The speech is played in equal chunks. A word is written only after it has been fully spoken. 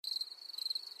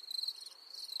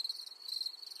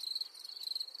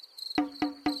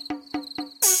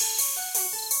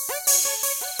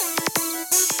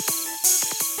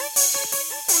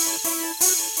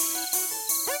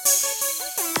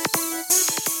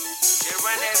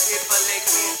It's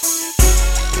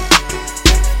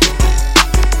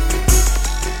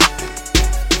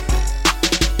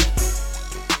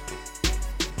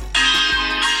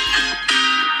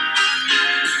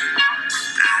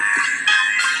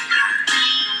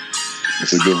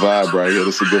a good vibe right here.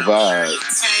 It's a good vibe.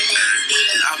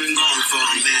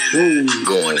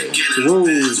 Whoa.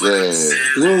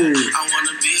 Whoa.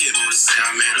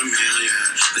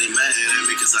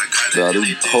 Nah,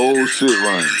 this whole shit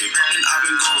running.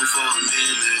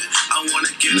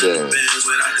 Yeah.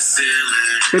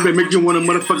 They better make you want to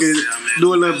motherfucking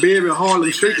do a little baby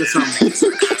Harlem Shake or something.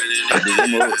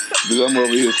 I'm over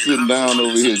here sitting down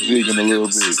over here jigging a little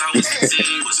bit.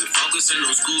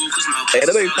 Hey,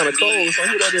 that ain't kind of cold. So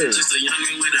who that is?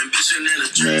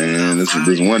 Man, this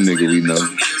one nigga we know.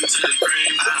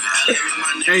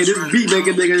 Hey, this beat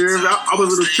making nigga, I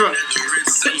was in the truck.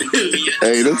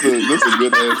 Hey, this a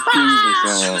good ass cruising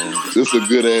song. This a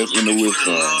good ass in the whip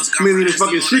song. Maybe the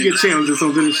fucking Sugar Challenge or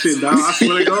something and shit, dog. I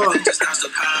swear to God.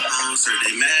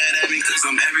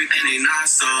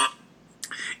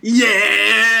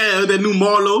 Yeah, that new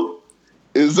Marlo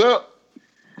is up.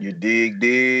 You dig.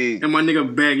 And my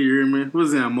nigga Baggy, you hear me?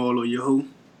 What's that, Marlo, yo?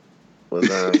 What's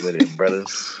up with it,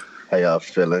 brothers? How y'all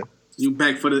feeling? You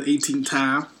back for the 18th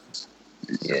time?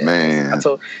 Yeah, man. I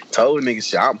told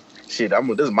niggas this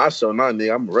is my show now,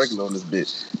 nigga. I'm a regular on this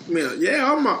bitch. Yeah,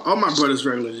 all my brothers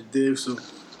regulars, you dig? So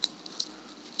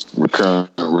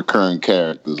recurring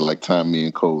characters like Tommy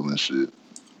and Cole and shit.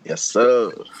 Yes,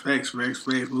 sir. Facts.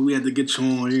 But we had to get you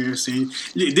on here and see.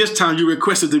 This time you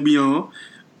requested to be on.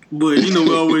 But, you know,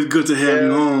 we're always good to have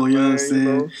you on, you know what I'm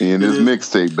saying? In this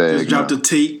mixtape bag. Just drop the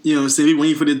tape, you know what I'm saying? We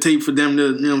waiting for the tape for them to,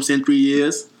 you know what I'm saying, 3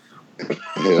 years.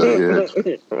 Hell yeah.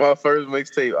 My first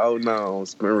mixtape out now on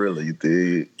Spinrilla, you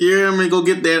dig? Yeah, man, go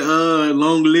get that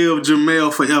Long Live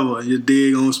Jamel Forever, you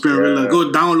dig, on Spinrilla. Yeah.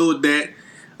 Go download that.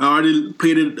 I already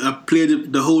played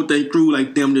the whole thing through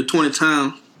like damn near 20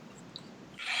 times.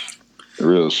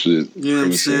 Real shit. You know what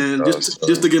I'm saying?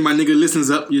 Just to get my nigga listens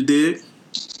up, you dig?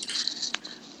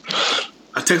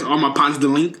 I text all my partners the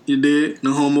link, you did,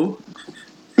 no homo.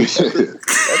 That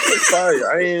bitch fire.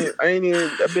 I ain't even,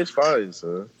 that bitch fire,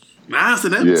 son. Nah, so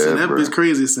that bitch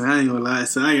crazy, son. I ain't gonna lie,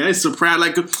 son. I ain't surprised,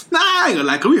 like, I ain't gonna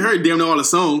lie, cause we heard damn near all the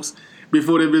songs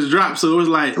before that bitch dropped, so it was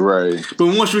like, right. But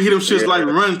once we hear them shits like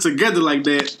run together like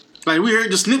that, like we heard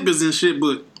the snippets and shit,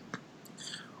 but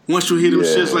once you hear them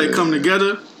shits like come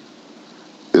together,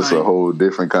 it's like, a whole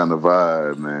different kind of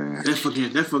vibe, man. That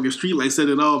fucking street light said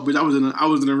it all. But I was in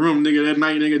the room, nigga, that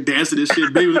night, nigga, dancing and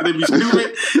shit. Baby looking at me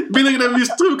stupid. Be looking at me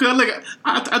stupid. Cause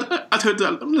I told her,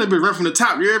 I'm gonna run from the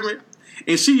top. You hear me?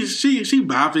 And she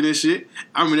bopping and shit.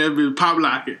 I'm in that bitch pop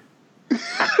locking.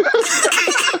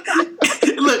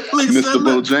 look, Mr. son,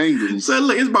 Bojangles. So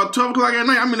look, it's about 12 o'clock at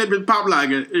night. I'm in that bitch pop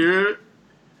locking. You heard?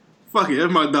 Fuck it,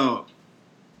 that's my dog.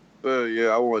 Yeah,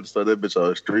 I wanted to start that bitch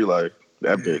on the street life.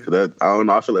 That bitch, I don't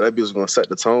know. I feel like that bitch is gonna set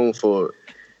the tone for it.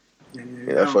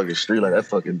 Yeah, that fucking street, like that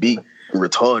fucking beat,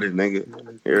 retarded, nigga.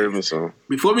 You hear me? So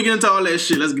before we get into all that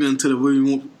shit, let's get into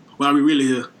why we really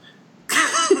here.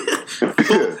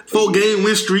 4-game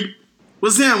win streak.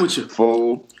 What's down with you?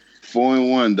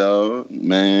 4-1, dog.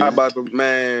 Man. How about the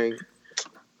man?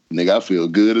 Nigga, I feel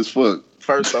good as fuck.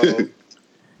 First off, you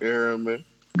hear me?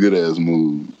 Good ass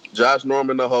move. Josh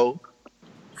Norman the hoe.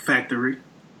 Factory.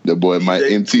 That boy, my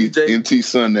MT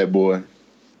son, that boy.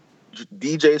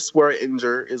 DJ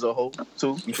Swearinger is a hoe,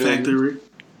 too. Factory.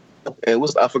 And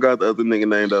I forgot the other nigga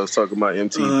name that was talking about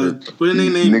MT. What the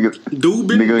name?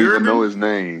 Dubin? Nigga don't even know his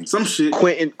name. Some shit.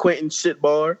 Quentin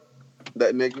Shitbar.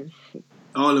 That nigga.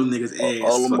 All them niggas ass.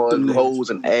 All them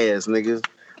hoes and ass niggas.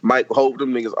 Mike hold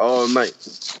them niggas all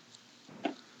night.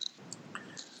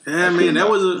 Yeah, man, that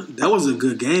was a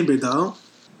good game, big dog.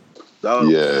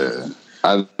 Yeah.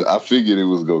 I figured it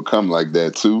was gonna come like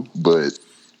that too, but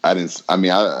I didn't. I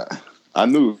mean, I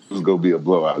knew it was gonna be a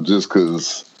blowout just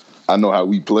because I know how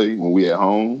we play when we at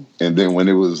home, and then when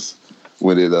it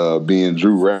being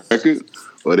Drew record,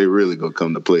 or they really gonna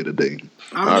come to play today.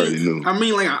 I already knew. I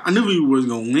mean, like I knew we was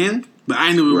gonna win, but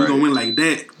I knew we was gonna win like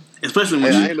that. Especially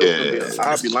when I'd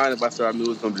be lying if I said I knew it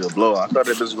was gonna be a blowout. I thought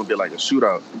that was gonna be like a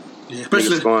shootout. Yeah,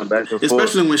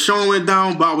 especially when Sean went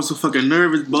down, Bob was so fucking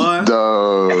nervous, boy.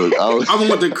 Dog, I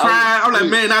wanted to cry. I'm like,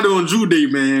 man, not on Drew Day,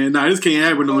 man. Nah, this can't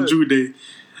happen on Drew Day.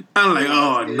 I'm like,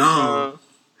 oh no.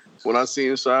 When I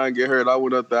seen Sean get hurt, I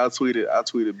went up there. I tweeted,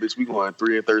 bitch, we going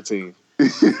 3-13.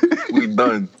 We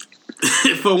done.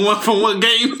 for one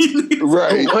game,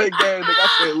 right? For one game, nigga, I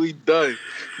said we done.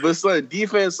 But son,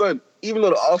 defense, even though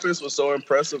the offense was so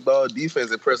impressive, dog,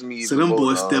 defense impressed me even more. So them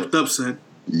boys stepped up, son.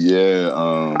 Yeah,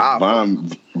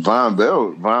 Von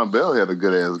Bell had a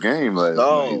good ass game last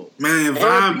night. Man,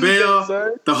 Von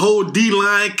Bell, the whole D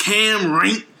line, Cam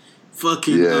Rank,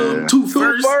 fucking two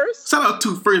first. Shout out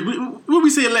 2 first. What we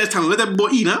said last time? Let that boy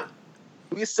eat, huh?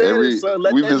 We said we've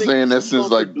been saying that since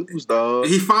like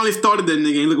he finally started that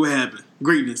nigga, and look what happened.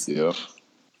 Greatness. Yeah.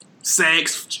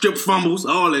 Sacks, strip fumbles,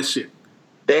 all that shit.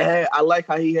 I like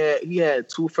how he had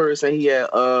 2 firsts and he had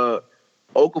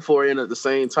Okafor in at the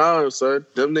same time, son.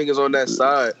 Them niggas on that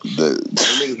side. Them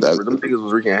niggas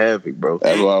was wreaking havoc, bro.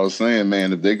 That's what I was saying,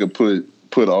 man. If they could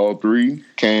put all 3,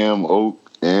 Cam, Oak,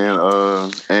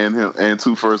 and him and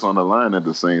 2 firsts on the line at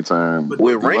the same time.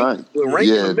 With Rank in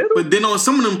the middle. But then on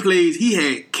some of them plays, he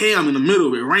had Cam in the middle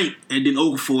with Rank and then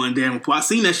Okafor and Davenport. I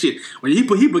seen that shit. When he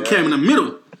put Cam in the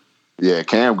middle. Yeah,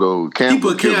 Cam he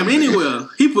put Cam anywhere.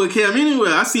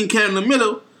 I seen Cam in the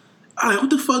middle. I like, what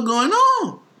the fuck going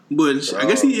on? But I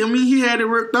guess he had it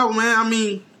worked out, man. I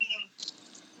mean,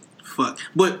 fuck.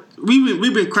 But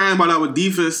we've been crying about our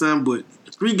defense, son. But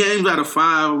 3 games out of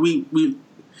 5, we ain't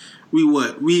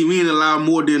allowed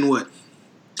more than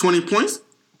 20 points.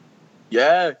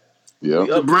 Yeah. Yeah.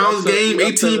 The Browns game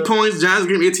 18 points, Giants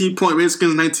game 18 points,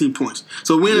 Redskins 19 points.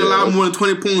 So we ain't allowed more than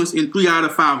 20 points in 3 out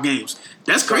of 5 games.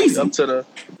 That's crazy.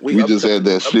 We just had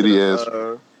that shitty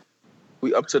ass.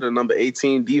 We up to the number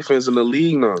 18 defense in the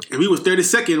league now. And we was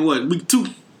 32nd, week 2?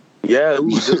 Yeah,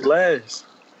 we was just last.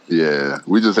 Yeah,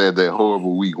 we just had that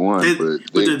horrible week 1,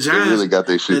 but the Giants, they really got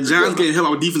their shit. The Giants can't help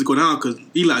our defense go down because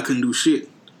Eli couldn't do shit.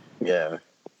 Yeah.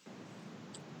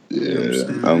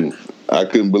 Yeah, I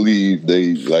couldn't believe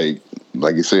they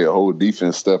like you said, whole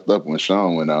defense stepped up when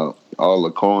Sean went out. All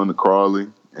the Cohen, Crawley,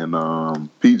 and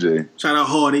PJ. Shout out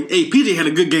Hardy. Hey, PJ had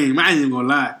a good game. I ain't even gonna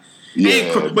lie.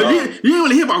 Yeah, but you didn't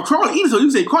really hear about Crawley either, so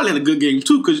you say Crawley had a good game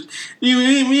too, because you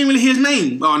didn't really hear his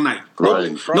name all night.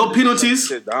 Right. No penalties.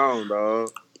 Sit down,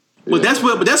 dog. But that's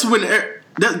when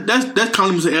that's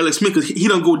calling him Alex Smith because he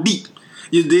don't go deep.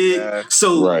 You did,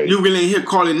 so you really ain't hear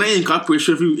Crawley's name. Cause I'm pretty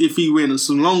sure if he went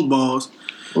some long balls,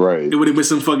 it would have been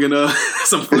some fucking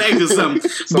some flags or something.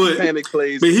 Some panic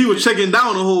plays. But he was checking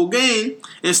down the whole game,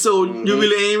 and so you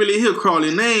really ain't really hear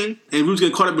Crawley's name, and we was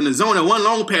getting caught up in the zone. And one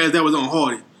long pass that was on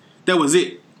Hardy, that was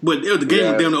it. But the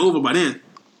game was damn near over by then.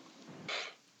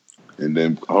 And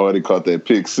then Hardy caught that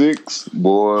pick 6,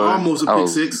 boy. Almost a pick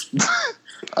 6.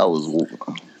 I was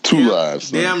 2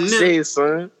 lives. Damn near. Say,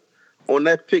 son. On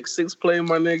that pick 6 play,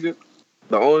 my nigga,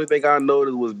 the only thing I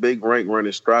noticed was Big Rank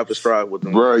running stride for stride with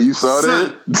them. Bro, you saw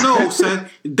that? No, son.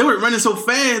 They were running so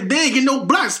fast, they ain't getting no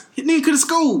blocks. Nigga could have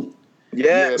scored.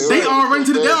 Yeah, they all run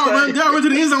to the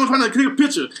end zone trying to take a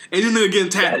picture, and this nigga getting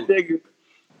tackled.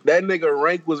 That nigga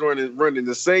Rank was running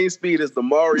the same speed as the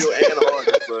Mario and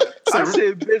Harden. I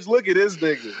said, bitch, look at this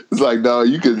nigga. It's like, dog,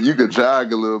 you could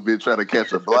jog a little bit, try to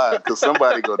catch a block, because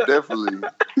somebody gonna definitely.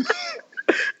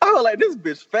 I was like, this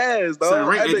bitch fast, dog. So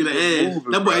Rank acted the ass.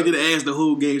 That boy acted the ass the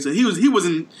whole game. So he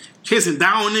wasn't chasing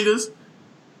down niggas.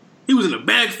 He was in the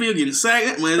backfield getting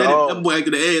sacked. Man, that boy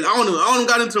acted the ass. I don't know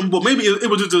got into him, but maybe it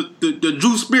was just the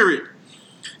Drew spirit.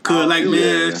 Cause man,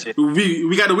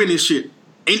 we got to win this shit.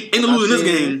 Ain't no losing this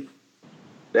game.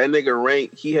 That nigga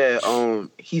Rank,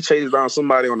 he chased down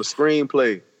somebody on the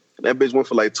screenplay. That bitch went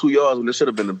for like 2 yards when this should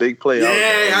have been a big play.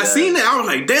 Yeah, I seen that. I was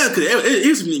like, damn, because it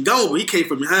used to be go, but he came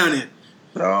from behind it.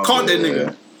 Caught that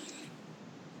nigga.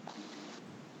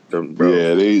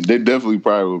 Yeah, they definitely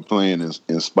probably were playing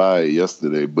inspired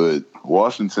yesterday, but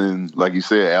Washington, like you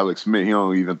said, Alex Smith, he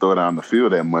don't even throw down the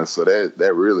field that much, so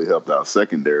that really helped our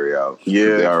secondary out.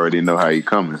 Yeah. They already know how he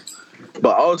coming.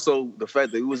 But also the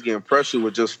fact that he was getting pressure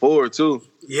with just 4 too.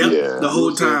 Yep, the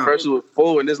whole time. Pressure with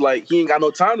 4, and it's like he ain't got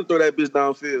no time to throw that bitch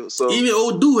downfield. So even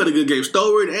old dude had a good game.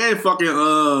 Stoward and fucking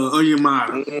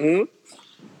Onyemata.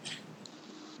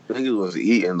 Niggas was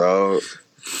eating, dog.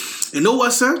 You know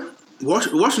what, son?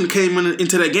 Washington came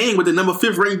into that game with the number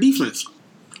 5th ranked defense.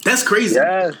 That's crazy.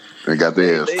 Yeah, they got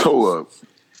their ass toe up.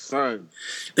 Son,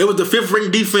 they was the 5th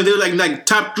ranked defense. They were like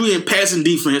top 3 in passing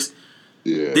defense.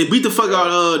 Yeah, they beat the fuck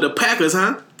out the Packers,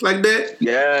 huh? Like that.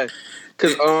 Yeah,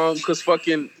 cause before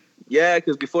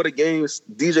the game,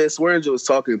 DJ Swearinger was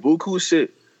talking buku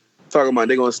shit, talking about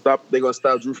they gonna stop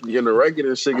Drew from getting the record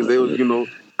and shit because they was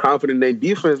confident in their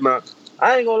defense. Now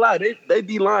I ain't gonna lie, they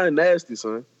D-line nasty,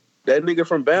 son. That nigga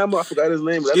from Bama, I forgot his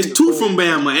name. It's 2 from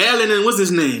Bama, Allen and what's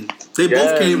his name? They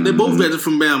both graduated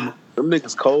from Bama. Them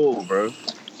niggas cold, bro.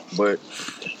 But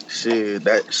shit,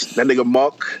 that nigga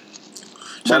Mark.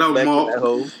 Shout out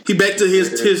Mark. He back to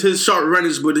his short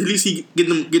runners, but at least he get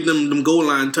them goal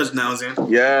line touchdowns in.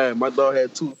 Yeah, my dog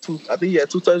had two. I think he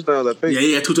had 2 touchdowns. I think. Yeah,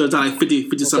 he had 2 touchdowns, like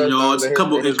 50 some yards, a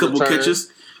couple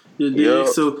catches. Yeah.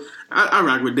 So I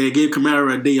rock with that. Gave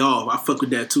Kamara a day off. I fuck with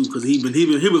that too because he been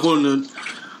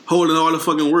holding all the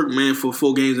fucking work, man, for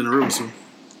 4 games in a row. So.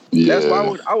 Yeah. That's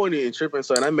why I wasn't even tripping.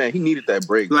 So that man, he needed that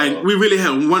break. Like dog. we really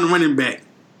had one running back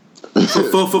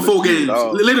for 4 games.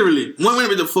 Dog. Literally one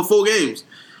running back for 4 games.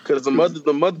 Because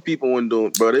the mother people weren't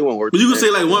doing, bro. They weren't working. But you can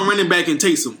say like one running back and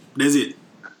Taysom. That's it.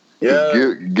 Yeah.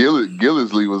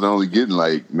 Gillisley was only getting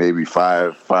like maybe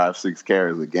 5-6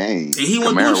 carries a game. And he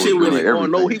wasn't doing shit with it. Oh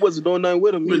no, he wasn't doing nothing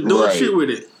with him. He was doing shit with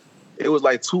it. It was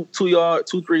like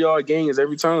 2-3 yard gains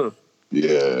every time.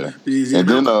 Yeah, and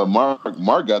then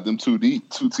Mark got them 2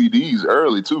 TDs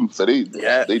early too. So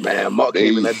Mark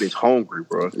came in that bitch hungry,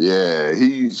 bro. Yeah,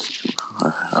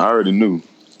 I already knew.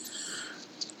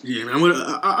 Yeah, man.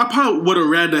 I probably would have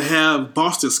rather have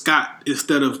Boston Scott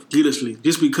instead of Gillisley,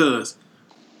 just because.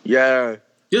 Yeah,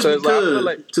 just because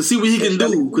like, to see what he can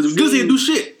do. Because Gillisley didn't do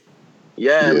shit.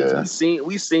 Yeah.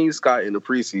 We seen Scott in the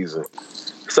preseason,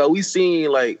 so we seen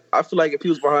like I feel like if he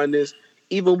was behind this.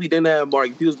 Even we didn't have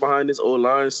Mark, if he was behind this old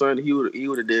line, son, he would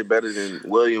have did better than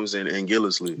Williams and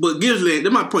Gillisley. But Gillisley,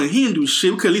 that's my point. He didn't do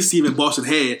shit. We could at least see him in Boston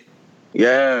had.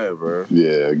 Yeah, bro.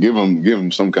 Yeah, give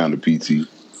him some kind of PT.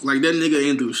 Like that nigga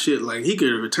ain't do shit. Like he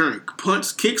could return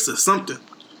punts, kicks, or something.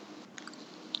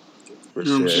 You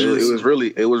know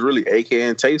it was really AK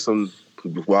and Taysom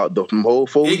throughout the whole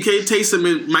full. AK, Taysom,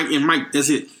 and Mike. That's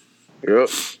it. Yep.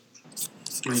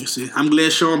 Let me see. I'm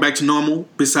glad Sean back to normal.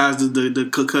 Besides the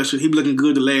concussion, he been looking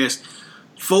good the last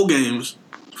 4 games.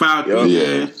 5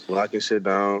 games. Locking shit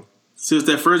down. Since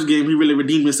that first game, he really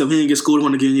redeemed himself. He didn't get scored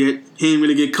on again yet. He didn't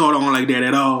really get caught on like that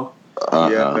at all.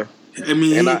 Yeah. I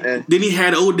mean, then he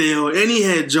had Odell and he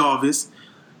had Jarvis.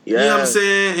 Yeah. You know what I'm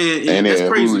saying? And that's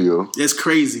crazy. Julio. That's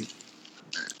crazy.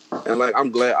 And like, I'm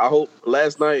glad. I hope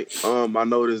last night, I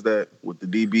noticed that with the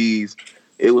DBs.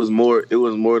 It was more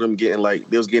them getting like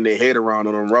they was getting their head around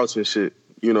on them routes and shit.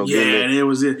 You know. Yeah, that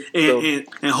was it.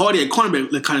 And Hardy at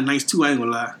cornerback looked kind of nice too. I ain't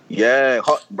gonna lie. Yeah,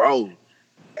 bro.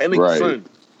 That nigga son,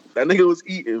 that nigga was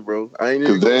eating, bro. I ain't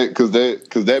because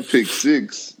that pick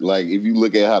 6. Like if you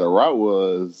look at how the route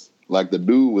was, like the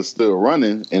dude was still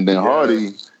running, and then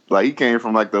Hardy, like he came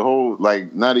from like the whole,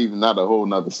 like not the whole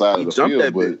nother side of the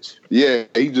field, but bitch. Yeah,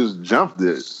 he just jumped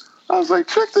it. I was like,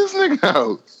 check this nigga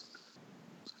out.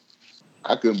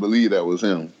 I couldn't believe that was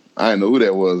him. I didn't know who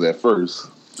that was at first.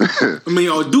 I mean,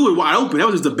 do it wide open. That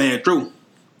was just a bad throw.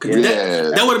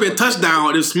 That would have been a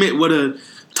touchdown if Smith would have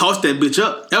tossed that bitch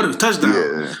up. That would have been a touchdown.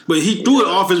 Yeah. But he threw it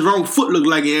off his wrong foot, looked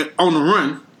like it on the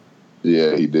run.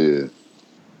 Yeah, he did.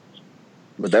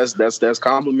 But that's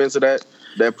compliments of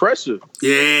that pressure.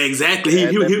 Yeah, exactly.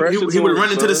 He would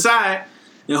run into the side,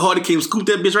 and Hardy came scoop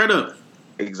that bitch right up.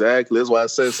 Exactly. That's why I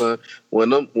said, son,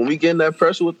 when we getting that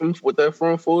pressure with that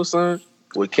front four, son,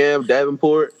 with Cam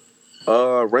Davenport,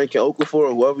 Rankin Okafor,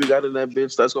 or whoever we got in that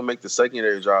bitch, that's gonna make the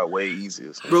secondary job way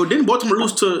easier. Son. Bro, didn't Baltimore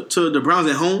lose to the Browns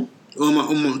at home? Or am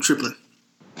I tripping?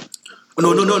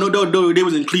 No, they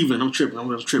was in Cleveland. I'm tripping.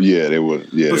 Yeah, they were.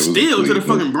 Yeah, but still to the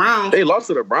fucking Browns. They lost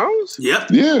to the Browns? Yep.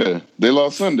 Yeah, they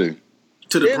lost Sunday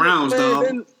to the Browns,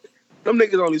 dog. Them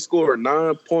niggas only scored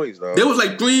 9 points, dog. They was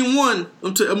like 3-1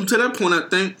 up to that point, I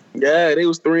think. Yeah, they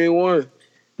was 3-1.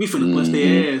 We finna bust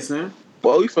their ass, man.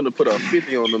 Boy, we finna put a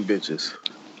 50 on them bitches.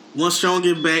 Once Sean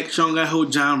get back, Sean got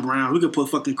hold John Brown. We could put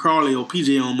fucking Crawley or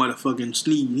PJ on motherfucking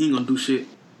Snead. He ain't gonna do shit.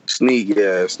 Snead,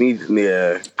 yeah.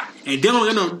 And they don't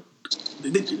got no.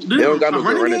 They don't got no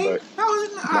running back.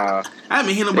 Nah. I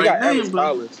haven't heard nobody name,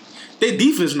 but their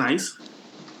defense nice.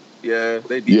 Yeah,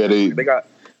 they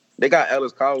got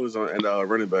Ellis Collins on and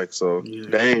running back, so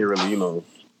they ain't really, you know.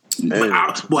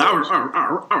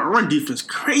 Our run defense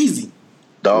crazy.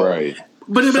 Dog. Right.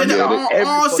 But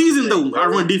all season though, our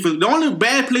run defense. The only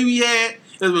bad play we had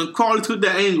is when Carly took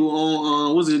that angle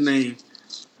on what's his name.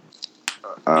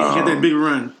 He had that big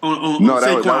run on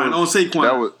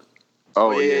Saquon.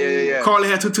 Yeah. Carly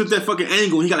had took that fucking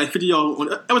angle. He got like 50 yards.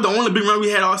 That was the only big run we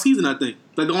had all season, I think.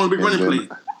 Like the only big running play.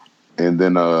 And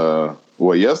then,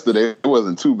 yesterday it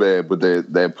wasn't too bad, but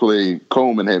that play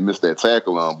Coleman had missed that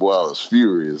tackle on. Boy, I was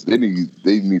furious. They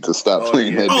need to stop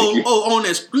playing that. On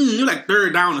that screen, you're like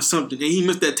third down or something, and he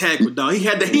missed that tackle, dog. He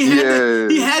had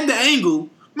the angle.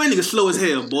 Man, nigga slow as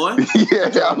hell, boy.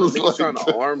 I was like, trying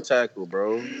to arm tackle,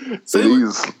 bro. So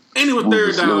and it was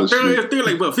third down. Third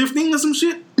like what, 15 or some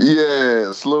shit?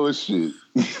 Yeah, slow as shit.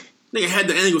 Nigga had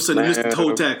the angle, so they missed the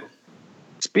toe tackle.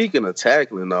 Speaking of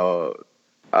tackling,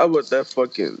 I was that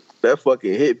fucking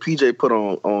hit PJ put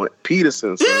on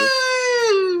Peterson,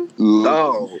 son.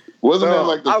 No. Wasn't that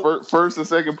like the first and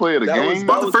second play of the game?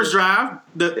 About the first drive.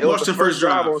 The Washington first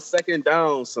drive on second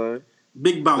down, son.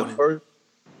 Big bounty.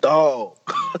 Dog.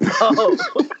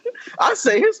 I I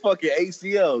say his fucking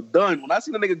ACL done. When I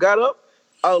seen the nigga got up,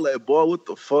 I was like, boy, what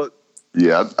the fuck?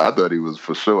 Yeah, I thought he was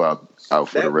for sure out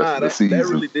for the rest of the season. That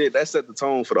really did. That set the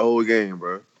tone for the whole game,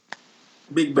 bro.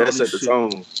 Big That set the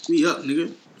tone. We up,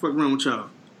 nigga. Fuck around with y'all.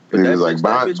 He was like,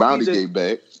 bound to get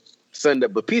back. Son,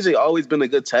 but PJ always been a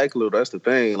good tackler. That's the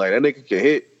thing. Like, that nigga can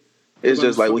hit. It's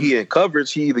just like when he in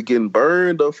coverage, he either getting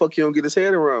burned or fuck he don't get his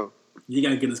head around. You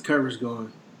gotta get his coverage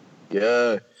going.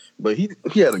 Yeah. But he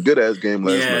had a good ass game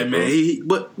last night. Yeah, man.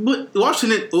 But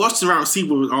Washington around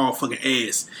receiver was all fucking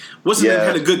ass. Washington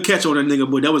had a good catch on that nigga,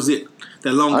 but that was it.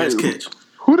 That long ass catch.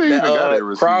 Who they even got at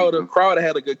receiver? Crowder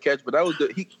had a good catch, but that was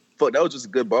good. That was just a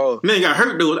good ball. Man, he got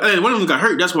hurt though. Hey, one of them got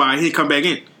hurt. That's why he didn't come back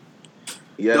in.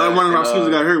 Yeah, the other one of our receivers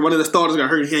got hurt. One of the starters got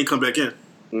hurt, and he ain't come back in.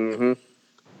 Mm-hmm.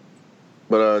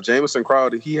 But Jamison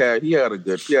Crowder, he had a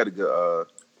good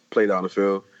play down the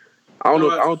field. I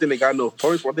don't think they got no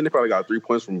points. I think they probably got 3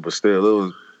 points from him, but still, it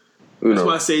was. That's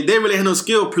why I say they really had no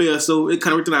skill players, so it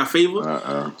kind of worked in our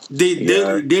favor. They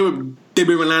been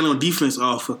relying on defense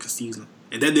all fucking season,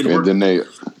 and that didn't work.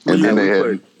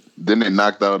 Then they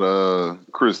knocked out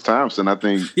Chris Thompson. I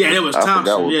think. Yeah, it was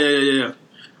Thompson. Yeah.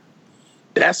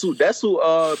 That's who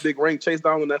Big Rank chased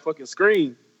down on that fucking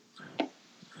screen.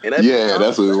 And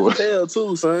that's what it was. Tell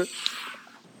too, son.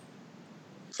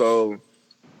 So,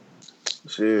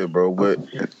 shit, bro. But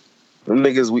them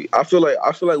niggas, I feel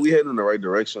like we heading in the right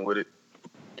direction with it.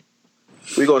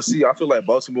 We gonna see. I feel like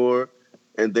Baltimore,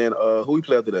 and then who we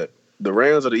play after that? The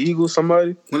Rams or the Eagles?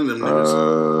 Somebody? One of them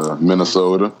niggas.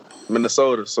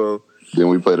 Minnesota. So then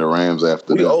we play the Rams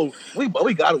after that.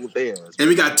 We got it with theirs. And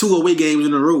we got 2 away games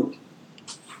in a row.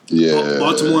 Yeah,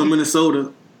 Baltimore and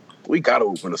Minnesota. We got to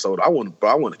with Minnesota. I want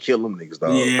to kill them niggas,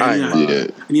 dog. Yeah.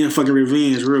 We need a fucking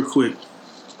revenge real quick.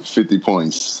 50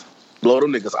 points. Blow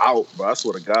them niggas out, bro. I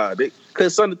swear to God.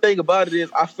 Because the thing about it is,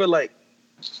 I feel like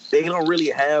they don't really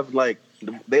have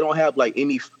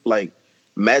any like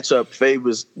matchup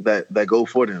favors that go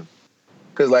for them.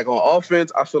 Because like on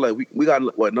offense, I feel like we got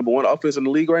number 1 offense in the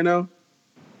league right now,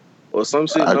 or some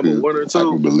shit. Number 1 or 2. I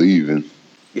can believe in.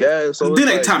 Yeah, so then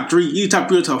they top 3. You top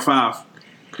 3 or top 5?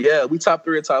 Yeah, we top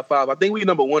 3 or top 5. I think we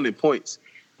number 1 in points.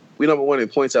 We number 1 in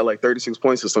points at like 36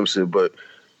 points or some shit. But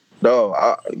no,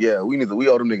 we owe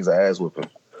them niggas an ass whipping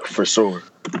for sure.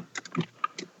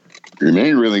 They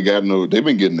ain't really got no. They've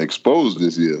been getting exposed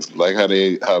this year, like how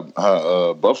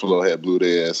Buffalo had blew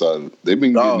their ass out. They've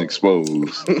been getting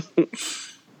exposed.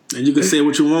 And you can say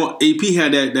what you want. AP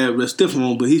had that stiff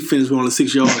one, but he finished with only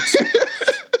 6 yards.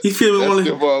 He finished only.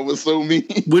 Stiff one was so mean.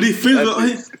 But he finished.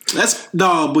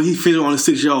 But he finished only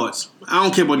 6 yards. I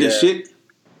don't care about that shit.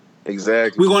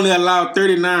 Exactly. We're going to allow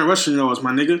 39 rushing yards,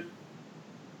 my nigga.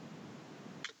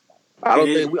 I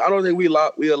don't think we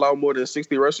allow more than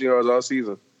 60 rushing yards all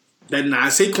season.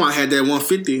 Saquon had that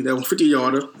 150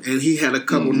 yarder, and he had a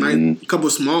couple couple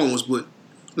small ones. But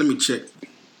let me check.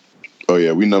 Oh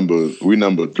yeah, we number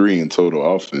 3 in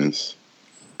total offense.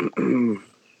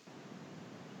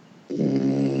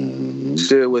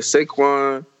 Shit, with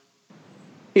Saquon,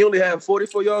 he only had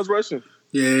 44 yards rushing.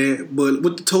 Yeah, but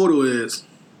what the total is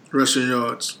rushing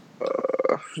yards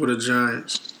for the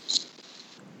Giants?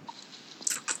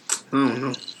 I don't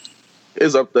know.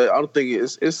 It's up there. I don't think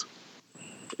it's.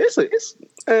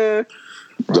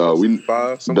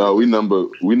 We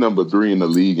number 3 in the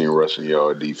league in rushing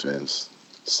yard defense.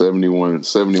 71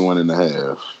 and a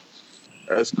half.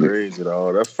 That's crazy,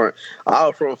 dog. That's front.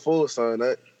 Out from full, son.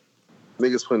 That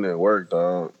niggas putting in work,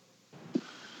 dog.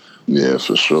 Yeah,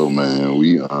 for sure, man.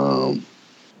 We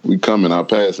coming. Our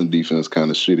passing defense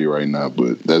kind of shitty right now,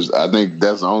 but I think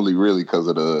that's only really because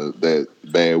of that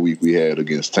bad week we had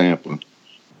against Tampa.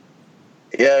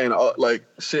 Yeah, and like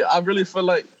shit, I really feel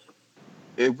like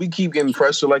if we keep getting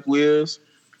pressure like we is,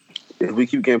 if we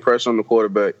keep getting pressure on the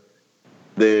quarterback,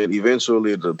 then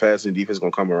eventually the passing defense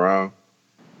gonna come around.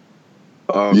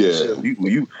 Shit,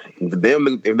 if they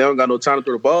don't got no time to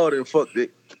throw the ball, then fuck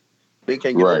it. They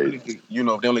can't get right. If they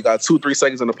only got 2-3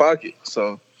 seconds in the pocket,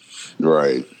 so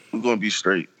right, we're gonna be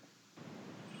straight.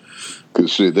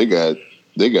 Cause shit, they got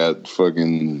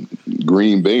fucking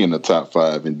Green Bay in the top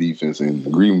 5 in defense, and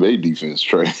Green Bay defense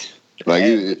trash. Like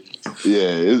it's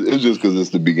just because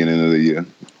it's the beginning of the year.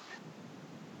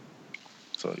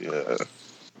 So yeah,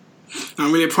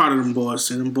 I'm really proud of them boys.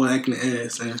 And them boys acting the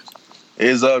ass, man.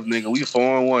 It's up, nigga. We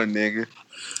 4-1, nigga.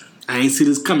 I ain't see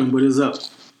this coming, but it's up.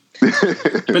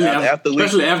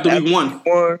 especially after we won.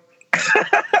 That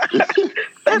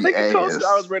nigga coach,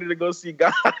 I was ready to go see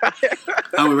God.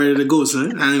 I was ready to go,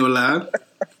 son. I ain't gonna lie.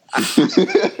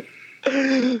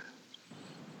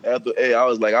 I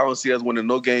was like, I don't see us winning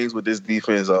no games with this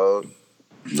defense, No.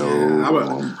 I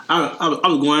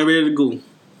was going ready to go.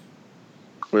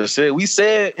 But shit, we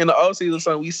said in the offseason,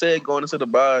 something we said going into the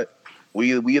bye,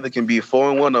 we either can be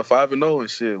 4-1 or 5-0 and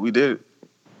shit. We did it.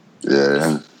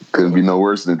 Yeah, couldn't be no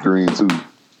worse than 3-2.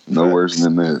 No worse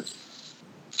than that.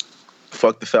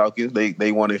 Fuck the Falcons.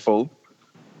 They won it 4.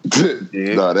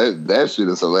 Yeah. No, that shit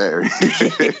is hilarious.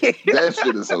 That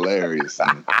shit is hilarious.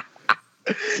 Man.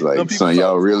 Like, son,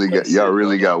 y'all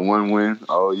really got one win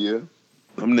all year.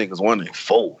 Them niggas won it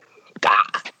 4.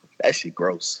 God, that shit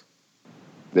gross.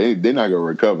 They're not gonna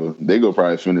recover. They go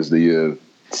probably finish the year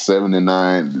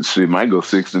 7-9. Shit might go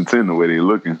 6-10 the way they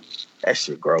looking. That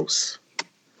shit gross.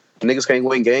 Niggas can't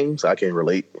win games. I can't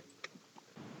relate.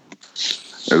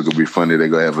 It's gonna be funny. They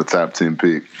gonna have a top 10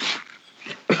 pick.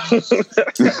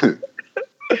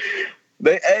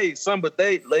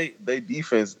 They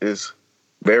defense is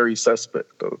very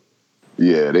suspect though.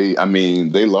 Yeah, they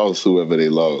lost whoever they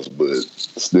lost, but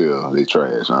still they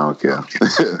trash. I don't care.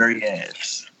 Very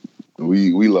ass.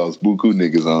 We lost buku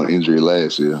niggas on injury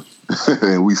last year,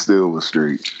 and we still was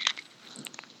straight.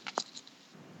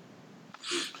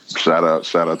 Shout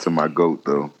out to my GOAT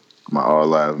though. My All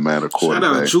Lives Matter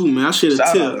quarterback. Shout out Drew, man. I should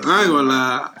have tipped. I ain't gonna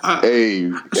lie. Hey,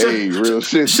 real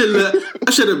shit.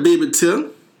 I should have baby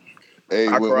tipped. Hey,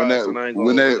 I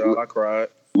cried.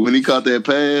 When he caught that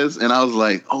pass, and I was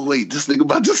like, "Oh wait, this nigga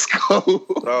about to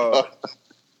score."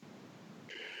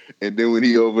 And then when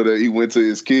he went to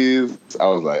his kids. I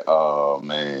was like, "Oh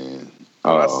man."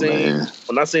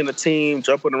 When I seen the team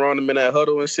jumping around him in that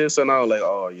huddle and shit, so I was like,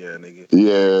 "Oh yeah, nigga."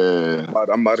 Yeah,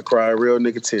 I'm about to cry a real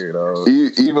nigga tear, dog.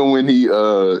 Even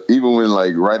when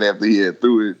like right after he had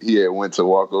threw it, he had went to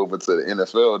walk over to the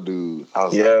NFL dude. I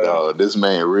was like, "Oh, this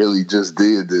man really just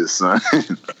did this, son."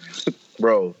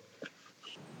 Bro,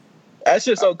 that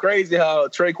shit's so crazy. How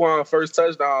Traquan's first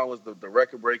touchdown was the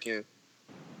record breaking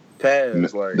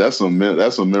pass. Like that's some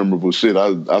memorable shit.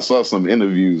 I saw some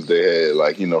interviews they had,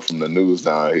 like, you know, from the news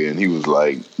down here, and he was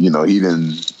like, you know, he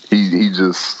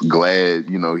just glad,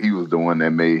 you know, he was the one that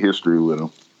made history with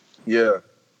him. Yeah,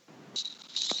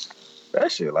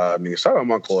 that shit live, nigga. Shout out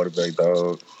my quarterback,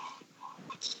 dog.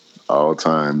 All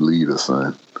time leader,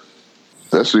 son.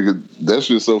 That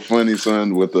shit so funny,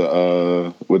 son. With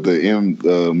the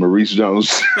Maurice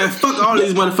Jones. Man, fuck all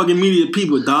these motherfucking media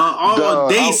people, dog. All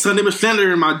day, son, they been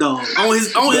slandering my dog on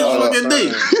his fucking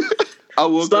day. I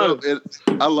woke up and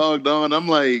I logged on. I'm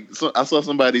like, I saw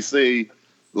somebody say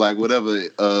like whatever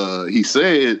he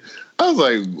said. I was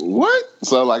like, what?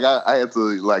 So like I had to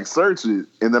like search it,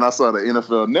 and then I saw the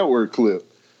NFL Network clip,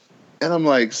 and I'm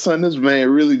like, son, this man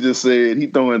really just said he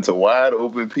throwing to wide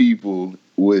open people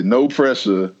with no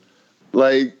pressure.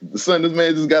 Like, son, this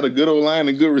man just got a good old line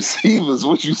and good receivers.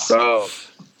 What you saw?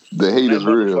 The hate is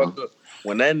real.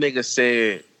 When that nigga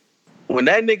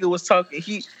was talking,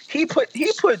 he put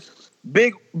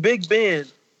Big Ben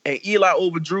and Eli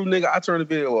over Drew, nigga. I turned the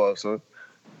video off, son.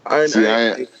 I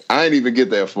ain't even get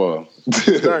that far.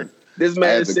 Son, this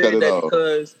man said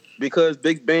that because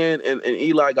Big Ben and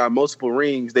Eli got multiple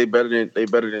rings, they better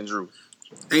than Drew.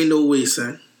 Ain't no way,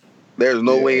 son. There's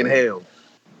no way in hell.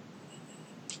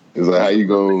 It's like, how you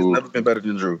go? Never been better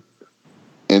than Drew.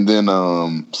 And then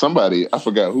somebody, I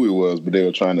forgot who it was, but they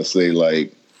were trying to say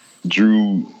like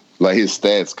Drew, like his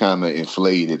stats kind of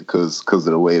inflated because of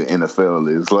the way the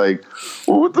NFL is. Like,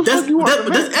 well, what the fuck you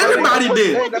want? That's everybody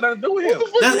did. Ain't got nothing to do with him.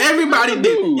 That's everybody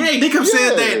did. Yeah, they kept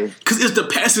saying that because it's the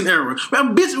passing era. Well,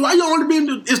 bitch, why you only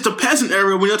being? It's the passing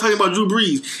era when you're talking about Drew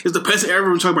Brees. It's the passing era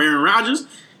when you're talking about Aaron Rodgers.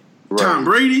 Right. Tom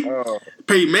Brady,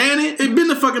 Peyton Manning, it's been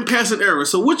the fucking passing era.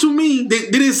 So what you mean? They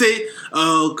didn't say,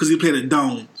 because he played a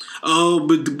dome. Oh,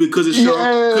 but because it's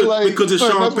Sean, because it's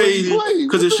Sean Payton,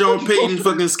 because it's Sean Payton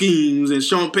fucking schemes and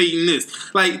Sean Payton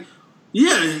this. Like,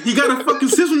 yeah, he got a fucking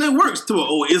system that works.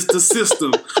 It's the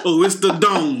system. It's the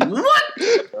dome. What?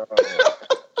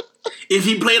 If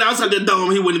he played outside the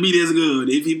dome, he wouldn't be this good.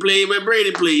 If he played where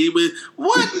Brady played,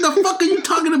 what the fuck are you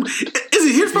talking about? Is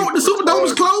it his fault the Superdome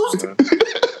is closed?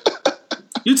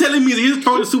 You telling me that his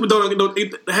fault the Superdome don't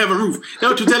have a roof?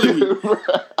 That's what you telling me.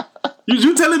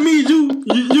 You telling me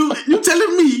you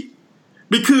telling me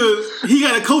because he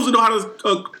got a coach that know how to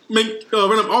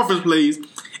run up offense plays,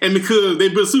 and because they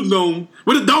built a Superdome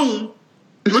with a dome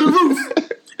with a roof,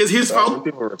 it's his fault.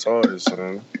 People are retarded,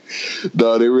 son.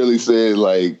 No, they really said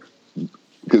like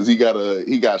because he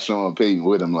got Sean Payton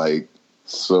with him, like,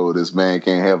 so this man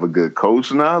can't have a good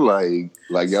coach now, like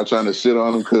y'all trying to shit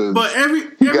on him because. But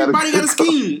everybody got a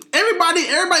scheme. Everybody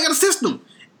got a system.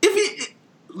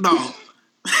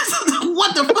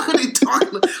 What the fuck are they talking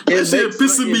about? That shit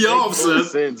pissing me off, son.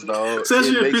 That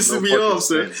shit pissing me off,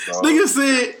 son. Nigga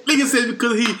said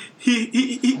because he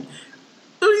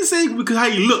what did he say? Because how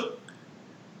he look.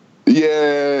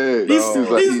 Yeah,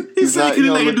 he's not. He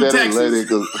don't do taxes.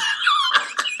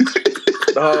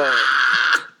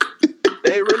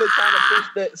 They really trying to push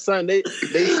that, son. They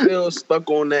still stuck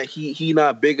on that. He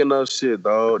not big enough shit,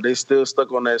 dog. They still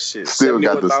stuck on that shit. Still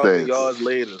got the stats. Yards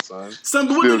later, son. Son,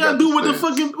 but what they gotta do with the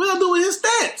fucking? What they gotta do with his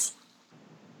stats?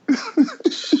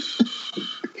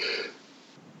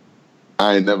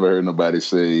 I ain't never heard nobody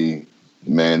say,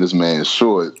 "Man, this man's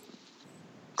short,"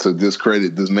 to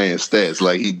discredit this man's stats.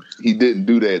 Like he didn't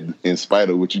do that in spite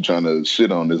of what you trying to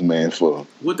shit on this man for.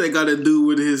 What they got to do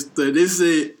with his? They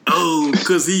said,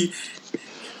 because he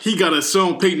got a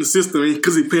Sean Payton system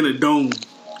because he playing a dome.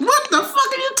 What the fuck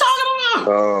are you talking about?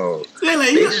 Oh,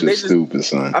 that shit's stupid,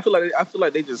 son. I feel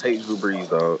like they just hate Drew Brees,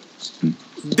 dog.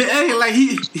 Like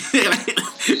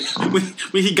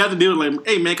when he got the deal, like,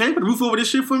 hey man, can you put a roof over this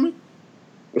shit for me?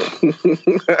 This ain't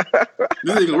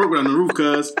gonna work without the roof,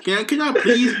 cuz. Can y'all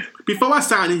please, before I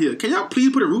sign in here, can y'all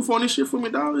please put a roof on this shit for me,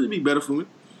 dog? It'd be better for me.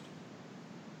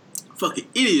 Fucking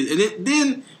idiot. And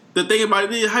then the thing about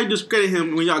it is, how you discredit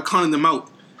him when y'all calling him out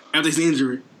after his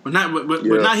injury. But now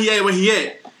he at where he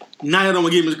at. Now they don't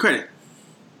want to give him his credit.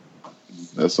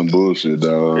 That's some bullshit,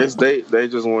 dog. They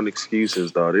just want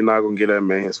excuses, dog. They're not gonna give that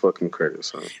man his fucking credit,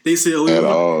 son. They said, at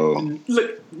all.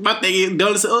 Look, my thing is,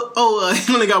 they said,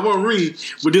 he only got one ring,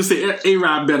 but they say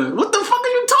A-Rod better. What the fuck are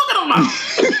you talking about?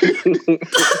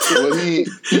 Well, he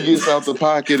gets out the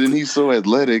pocket and he's so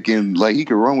athletic and like he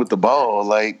can run with the ball.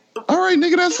 Like, all right,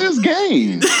 nigga, that's his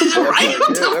game. Right?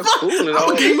 What the fuck? Cool,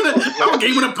 I'm a game in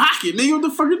the pocket, nigga. What the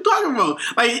fuck are you talking about?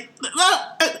 Like,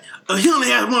 he only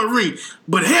has one ring,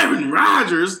 but Aaron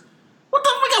Rodgers, what the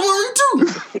fuck got one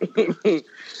ring too?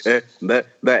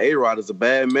 that A-Rod is a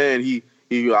bad man. He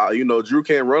Drew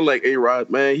can't run like A-Rod,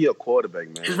 man. He a quarterback,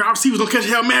 man. His wide receivers don't catch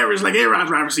Hail Marys like A-Rod's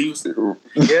wide receivers.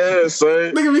 Yeah,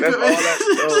 son. Look at me. That's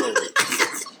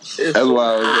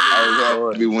why I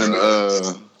was happy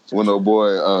when old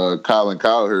boy Colin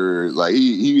Cowherd, like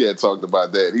he had talked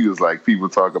about that. He was like, people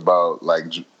talk about like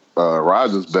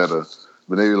Rodgers better,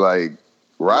 but they were like,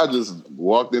 Rodgers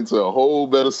walked into a whole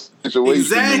better situation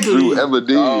than Drew ever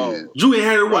did. Drew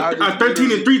inherited what? A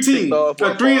 13-3 team, a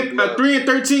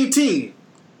 3-13 team.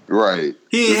 Right.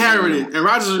 He inherited, and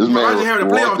Rodgers inherited a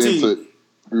playoff team.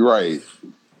 Right.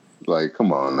 Like,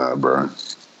 come on now, bro.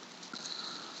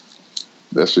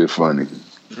 That shit funny.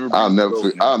 I'll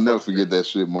never forget that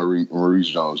shit Maurice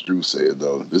Jones-Drew said,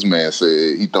 though. This man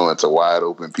said he throwing to wide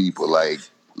open people.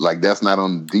 Like that's not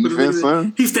on defense,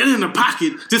 son? He's standing in the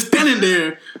pocket, just standing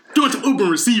there, throwing to open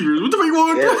receivers. What the fuck you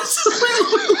want to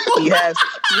do? He has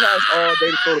all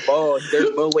day to throw the ball.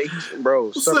 There's no way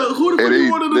bro. So who the fuck you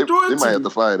wanted to throw it to? They might have to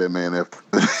fire that man after.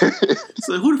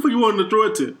 So who the fuck you wanted to throw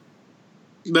it to?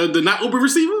 The not open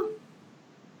receiver?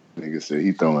 Nigga said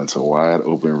he throwing to wide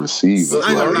open receivers.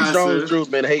 Maurice Jones-Drew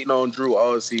been hating on Drew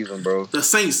all season, bro. The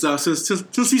Saints,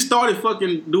 since he started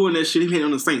fucking doing that shit, he hating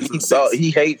on the Saints.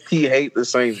 He hate the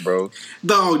Saints, bro.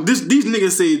 Dog, these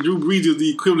niggas say Drew Brees is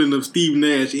the equivalent of Steve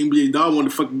Nash. NBA dog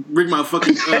want to fucking bring my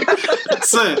fucking son.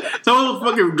 So I want to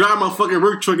fucking drive my fucking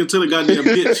work truck into the goddamn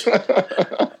bitch.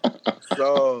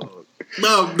 Dog.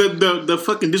 No, the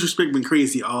fucking disrespect been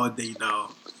crazy all day,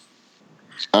 dog.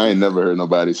 I ain't never heard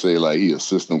nobody say like he a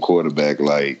system quarterback.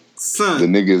 Like, son, the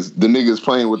niggas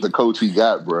playing with the coach he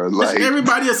got, bro. Like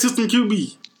everybody a system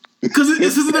QB because it's a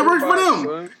system that worked for them.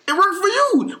 Son. It worked for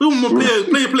you. We want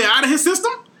to play out of his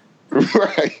system,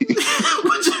 right?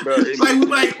 Bro,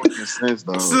 like sense,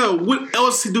 dog. So what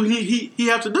else do he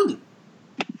have to do?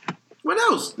 What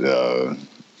else?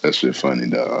 That shit funny,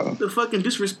 dog. The fucking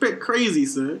disrespect, crazy,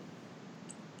 son.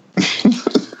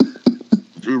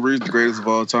 Drew Brees the greatest of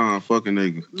all time. Fucking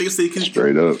nigga. Nigga say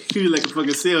straight up. He like a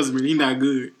fucking salesman. He not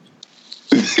good.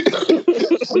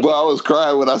 Well, I was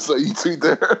crying when I saw you tweet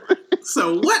that.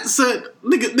 So what, son?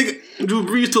 Nigga, Drew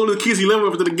Brees told the kids he left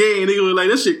after the game. Nigga was like,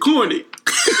 that shit corny.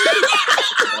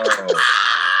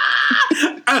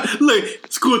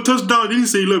 Look, score a touchdown. Then he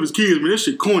say he love his kids, man. That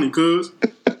shit corny, cuz.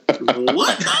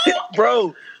 What?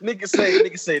 Bro, nigga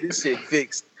say this shit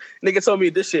fixed. Nigga told me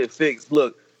this shit fixed.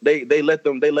 Look. They let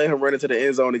him run into the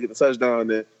end zone to get the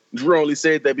touchdown. And Drew only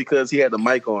said that because he had the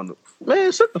mic on him.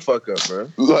 Man, shut the fuck up,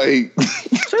 bro. Like,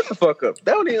 shut the fuck up.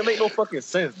 That don't even make no fucking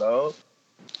sense, dog.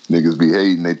 Niggas be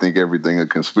hating. They think everything a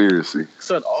conspiracy.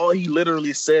 Son, all he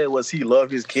literally said was he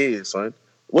loved his kids, son.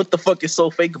 What the fuck is so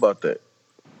fake about that?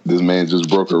 This man just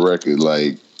broke a record.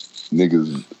 Like,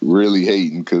 niggas really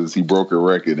hating because he broke a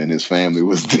record and his family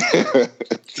was there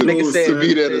to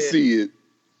be there to see it.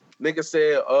 Nigga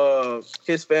said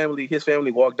his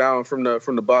family walked down from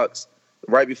the box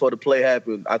right before the play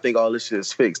happened. I think all this shit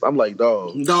is fixed. I'm like,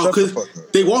 dog, because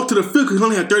they walked to the field because he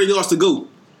only had 30 yards to go.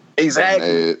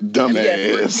 Exactly.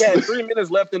 Dumbass. He had 3 minutes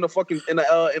left in the fucking in the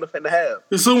half.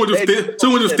 Someone just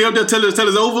stay up there tell it's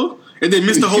over, and they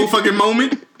missed the whole fucking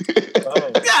moment.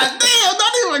 God damn,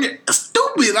 not even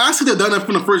stupid. I should have done that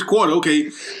from the first quarter.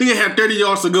 Okay, nigga had 30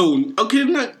 yards to go. Okay,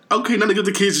 now to get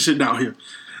the kids and shit down here.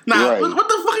 Now, what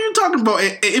the fuck are you talking about?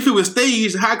 And if it was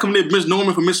staged, how come they benched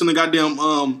Norman for missing the goddamn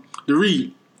the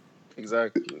read?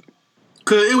 Exactly.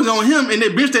 Cause it was on him, and they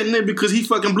benched that nigga because he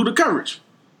fucking blew the coverage.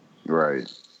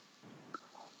 Right.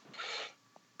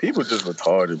 People just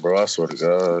retarded, bro. I swear to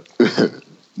God.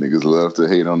 Niggas love to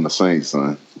hate on the Saints,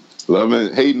 son.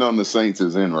 Hating on the Saints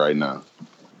is in right now.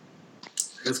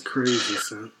 That's crazy,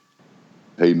 son.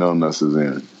 Hating on us is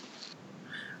in.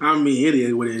 I mean, it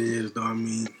is what it is, though. I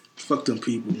mean, fuck them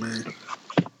people, man.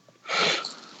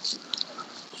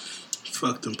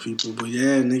 Fuck them people. But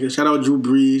yeah, nigga. Shout out Drew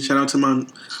Brees. Shout out to my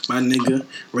nigga.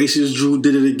 Racist Drew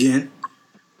did it again.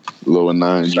 Lower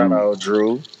 9 Drew. Shout out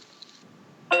Drew.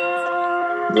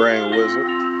 Grand Wizard.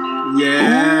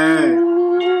 Yeah.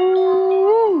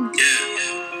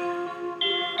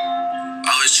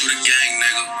 Always shoot a gang,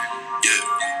 nigga. Yeah.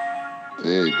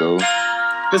 There you go.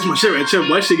 That's my shit right there,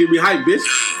 boy. That shit get me hype, bitch.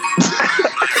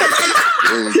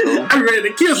 There you go. I'm ready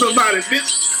to kill somebody,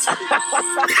 bitch.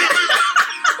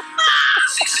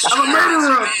 I'm a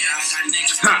murderer.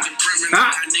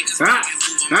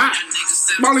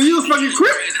 Molly, you was fucking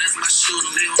crip.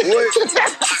 What?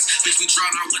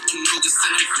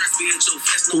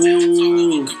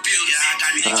 Ooh.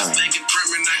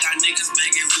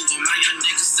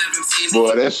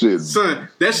 Boy, that shit. Son,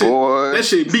 that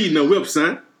shit beating the whip,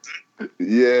 son.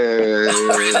 Yeah.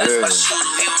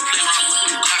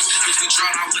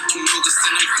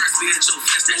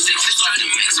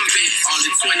 Only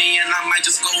 20 and I might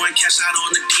just go and cash out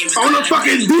on the demon. On the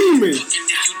fucking demon. If you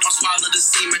don't swallow the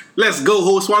semen. Let's go,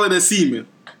 ho, swallow that semen.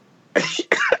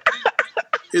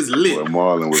 It's lit. Boy,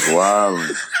 Marlon was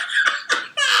wilding.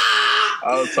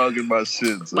 I was talking about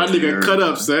shit. My nigga cut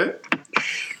up, son.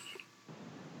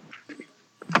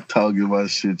 Talking about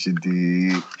shit, you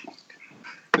dig.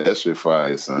 That shit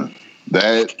fire, son.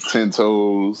 That 10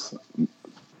 toes.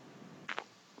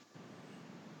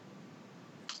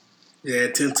 Yeah,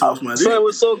 10 toes, my Son, dude.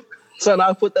 was so. Son,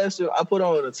 I put that shit. I put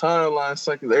on the timeline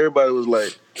second. Everybody was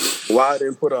like, "Why I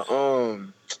didn't put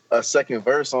a second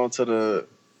verse onto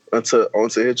Hit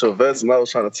Your Vest?" And I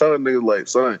was trying to tell a nigga like,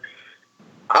 "Son,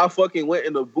 I fucking went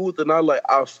in the booth and I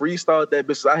freestyled that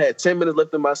bitch. I had 10 minutes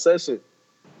left in my session,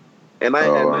 and I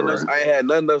ain't had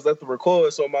nothing else left to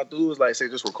record. So my dude was like, "Say,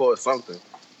 just record something."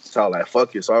 So I was like,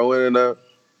 "Fuck it." So I went in there,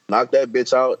 knocked that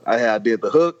bitch out. I did the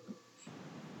hook,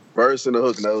 verse and the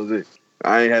hook, and that was it.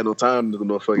 I ain't had no time to do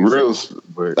no fucking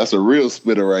but that's a real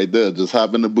spitter right there. Just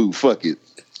hop in the booth. Fuck it.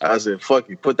 I said, "Fuck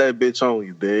it, put that bitch on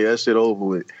you, dude. That shit over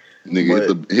with."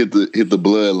 Nigga, hit the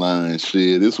bloodline.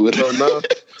 Shit, it's whatever.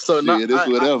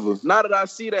 Whatever. Now that I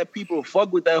see that people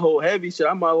fuck with that whole heavy shit,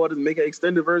 I might want to make an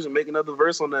extended version, make another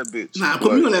verse on that bitch. Nah,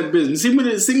 put me on that business. See me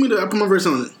I put my verse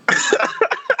on it.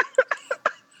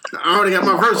 I already got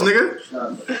my verse, nigga.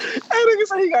 Hey, nigga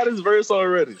said he got his verse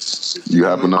already. You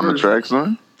hopping on the track,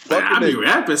 son? Man, I be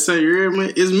rapping, son. You hear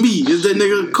me? It's me. It's that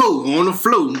nigga Cole on the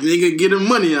floor. Nigga getting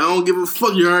money. I don't give a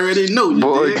fuck. You already know.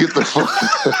 Boy, get the fuck.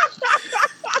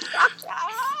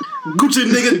 Gucci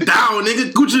nigga down,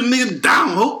 nigga. Gucci nigga down,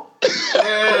 ho.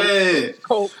 Yeah.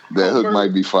 That hook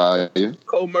might be fire.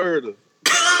 Co-murder.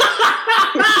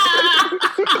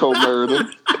 Co-murder.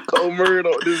 Co-murder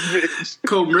on this bitch.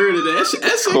 Co-murder. That shit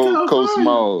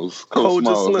Co-Smalls.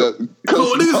 Co-Smalls.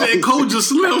 Nigga said Koja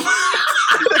Slim.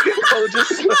 Koja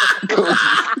Slim.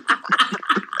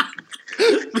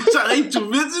 Bitch, I hate you,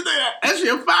 bitch. That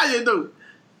shit fire, though.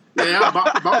 Yeah,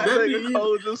 about that nigga.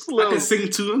 Koja Slim. I can sing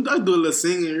to him. I do a little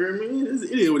singing, you hear me?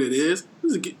 It is what it is.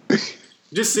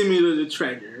 Just send me the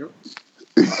track, you know?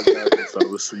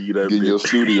 Get in your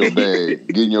studio bag.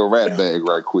 Get in your rap bag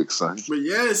right quick, son. But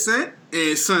yeah, son.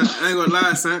 And son, I ain't gonna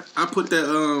lie, son. I put that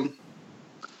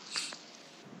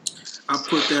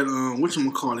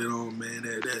whatchamacallit on, man.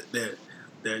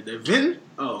 That vent.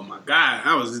 Oh my god,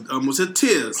 I was almost in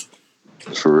tears.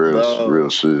 For real, real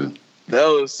shit. That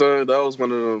was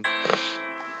one of them.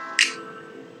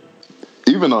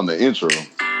 Even on the intro.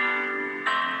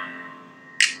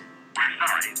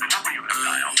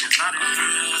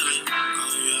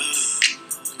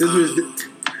 This bitch,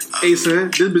 hey son,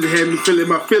 this bitch had me feeling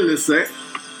my feelings, son.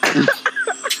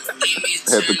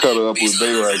 Had to cut it up with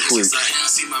Bay right quick.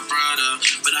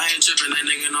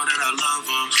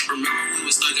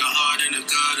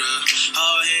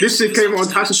 This shit came on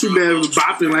Tasha Sudan was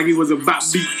bopping like he was a bop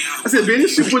beat. I said, man,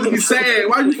 this shit supposed to be sad.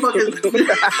 Why you fucking...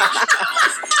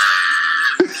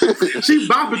 She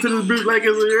bopping to this bitch like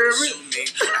it's a year.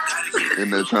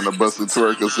 And they're trying to bust a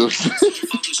twerk or something.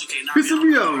 Pissing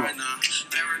me off. A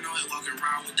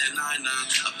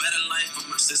better life for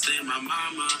my sister and my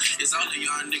mama. It's all the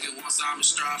young nigga wants, I'ma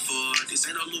strive for. This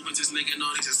ain't no looping, this nigga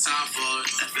know this is time for.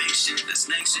 That fake shit, that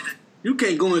snake shit. You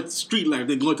can't go into street life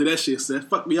then go into that shit, son.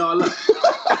 Fuck me all up.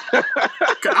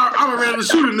 I ran to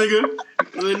shoot a nigga.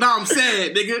 And now I'm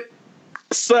sad, nigga.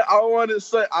 So I wanted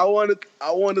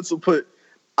to put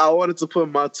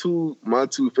my two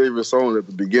favorite songs at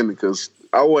the beginning because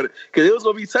it was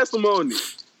gonna be testimony.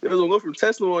 It was gonna go from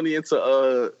testimony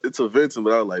into Vincent,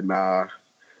 but I was like, nah.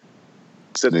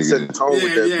 Set the tone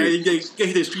with that bitch. You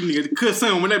get that street nigga. Cause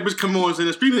son, when that bitch come on, so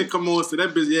the street nigga come on, so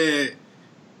that bitch, yeah.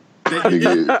 That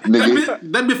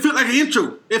bitch felt like an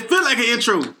intro. It felt like an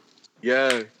intro.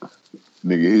 Yeah.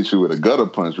 Nigga hit you with a gutter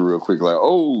punch real quick, like,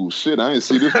 oh shit, I didn't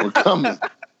see this one coming.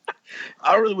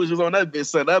 I really was just on that bitch.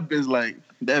 So that bitch, like,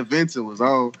 that Vincent was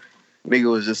on.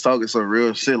 Nigga was just talking some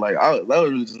real shit. Like, that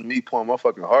was really just me pouring my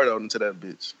fucking heart out into that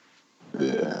bitch.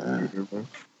 Yeah.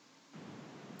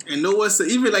 And know what's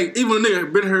even when a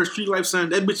nigga been her street life, son,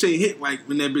 that bitch ain't hit like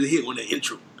when that bitch hit on the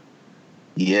intro.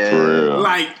 Yeah. For real.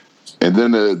 Like. And then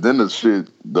the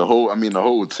shit, the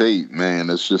whole tape, man,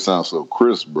 that shit sounds so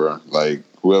crisp, bro. Like,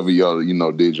 whoever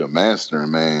y'all, did your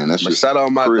mastering, man. That shit. Shout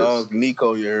out my crisp. dog,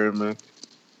 Nico, you heard, man.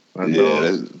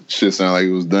 That shit sound like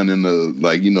it was done in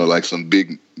like some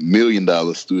big $1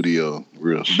 million studio,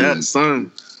 real shit. That son,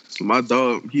 my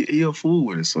dog, he a fool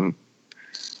with it, son.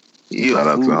 Shout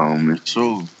out to homie.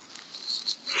 Sure.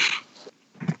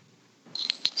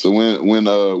 So when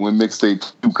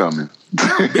mixtape 2 coming?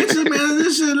 Bitches, man,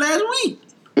 this shit last week.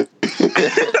 This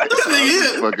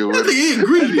nigga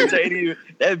greedy.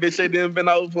 That bitch ain't even been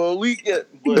out for a week yet.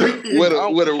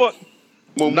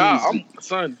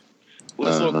 Son.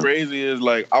 What's so crazy is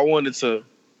like I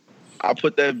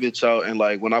put that bitch out and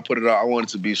like when I put it out, I wanted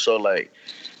to be sure like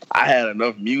I had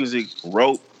enough music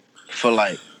wrote for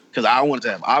like because I wanted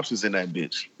to have options in that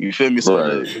bitch. You feel me?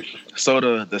 So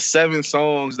the 7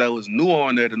 songs that was new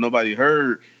on there that nobody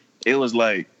heard, it was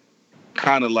like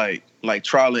kind of like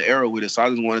trial and error with it. So I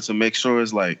just wanted to make sure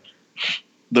it's like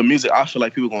the music I feel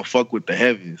like people gonna fuck with the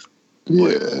heaviest.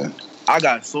 Yeah.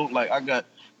 But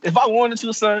if I wanted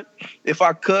to, son, if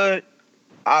I could,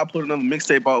 I'll put another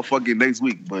mixtape out fucking next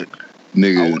week. But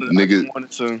nigga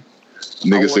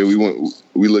said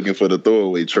we looking for the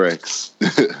throwaway tracks.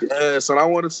 Yeah, son, I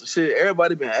wanted to, shit.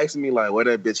 Everybody been asking me like, where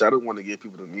that bitch? I don't want to give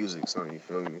people the music, son. You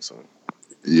feel me? So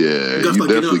yeah, you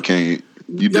definitely can't.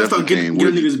 You gotta start getting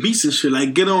niggas beats and shit.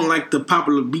 Like get on like the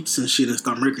popular beats and shit and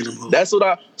start making them. That's what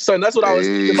I was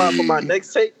thinking about for my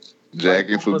next tape.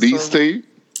 Jacking for beats tape.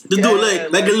 Just do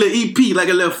it like a little EP, like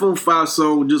a little 4-5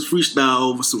 song, just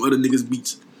freestyle over some other niggas'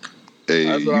 beats.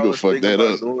 Hey, you gonna fuck that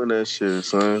up. Doing that shit,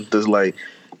 son. Just like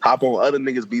hop on other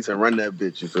niggas' beats and run that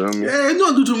bitch. You feel me? Yeah, you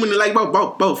don't do too many. Like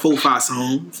about 4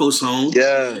 songs.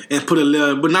 Yeah, and put a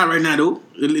little, but not right now though.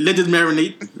 Let this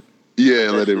marinate.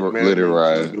 Yeah, let it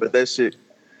ride. Let that shit.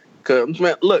 Cause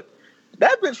man, look,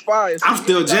 that bitch fire. I'm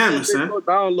still jamming, son. Go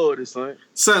download it, son.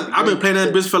 Son, I've been playing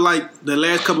that bitch for like the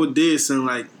last couple of days, son.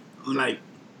 Like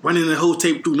running the whole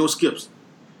tape through, no skips.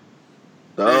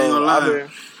 I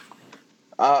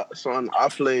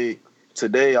played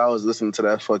today. I was listening to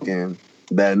that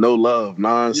No Love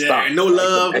nonstop. Yeah, No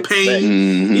Love, Pain.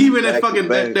 Mm-hmm. Even that fucking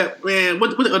that man.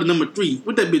 What the other number 3?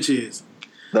 What that bitch is?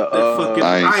 That fucking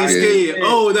I ain't scared.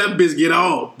 Oh, that bitch get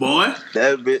off, boy.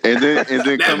 That bitch. And then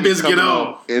that bitch get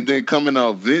off. And then coming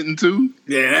out venting too.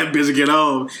 Yeah, that bitch get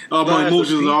off. All my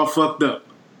emotions are all fucked up.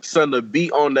 Son, the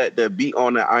beat on that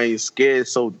I Ain't Scared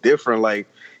so different. Like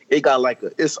it got like I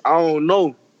don't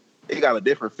know. It got a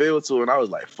different feel to it. And I was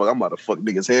like, fuck, I'm about to fuck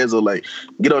niggas' heads or like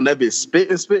get on that bitch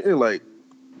spitting like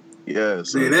yeah.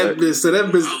 So man, that bitch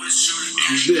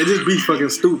it just be fucking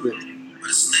stupid.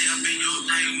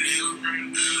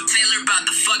 Taylor about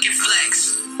the fucking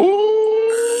flex. Ooh.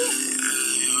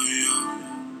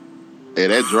 Hey,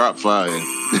 that drop fire.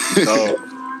 Oh.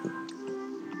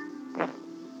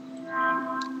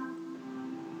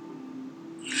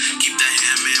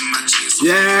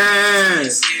 Yeah. Yeah,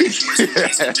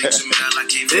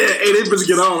 hey, they bitch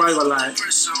get on, I ain't gonna lie.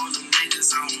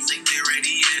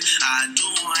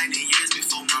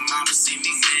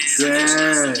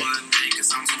 Yeah.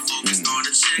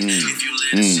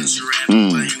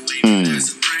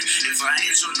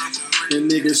 The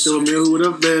niggas show me who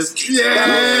the best.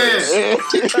 Yeah.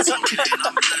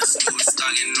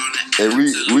 Hey,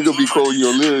 we gonna be quoting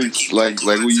your lyrics like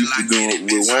we used to do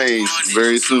with Wayne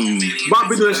very soon. Bob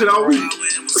been doing that shit all week.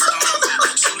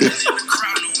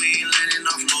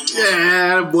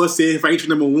 Yeah, that boy said if I ain't your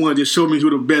number 1, just show me who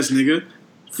the best, nigga.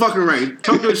 Fucking right.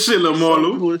 Talk your shit, Lil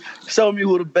Marlo. Show me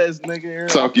who the best nigga here.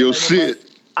 Talk your shit.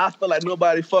 I feel like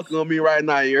nobody fucking on me right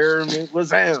now. You heard me?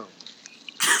 What's him?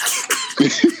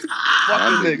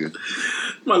 Fucking nigga.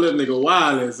 My little nigga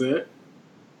wild as that.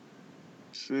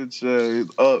 Shit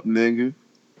changed up, nigga.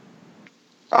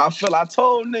 I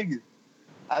told niggas.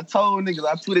 I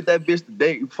tweeted that bitch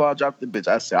today before I dropped the bitch.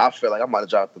 I said, I feel like I might have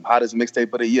dropped the hottest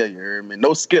mixtape of the year. You heard me?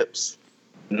 No skips.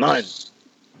 None.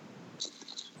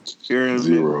 You heard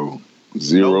me?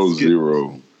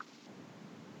 Zero.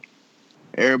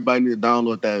 Everybody need to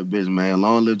download that bitch, man.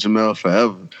 Long live Jamel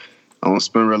forever. On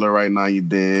Spinrilla right now, you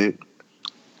dead.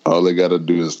 All they gotta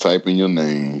do is type in your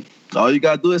name. All you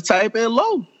gotta do is type in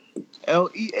Low. Leaux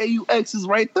is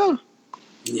right there.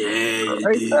 Yeah,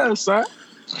 right there, son.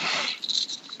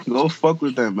 Go fuck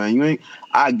with that, man.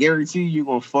 I guarantee you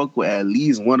gonna fuck with at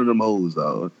least one of them hoes,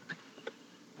 dog.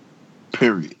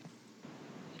 Period.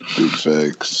 Big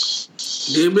facts.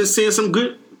 They've been seeing some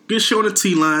good shit on the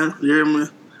T-line. You hear me?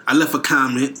 I left a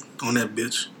comment on that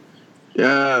bitch.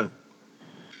 Yeah.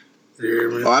 You hear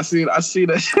me? Oh, I see that.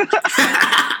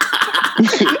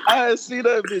 I see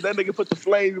that bitch. That nigga put the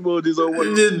flame emojis on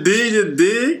one. You did.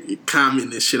 You commenting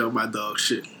this shit on my dog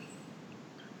shit.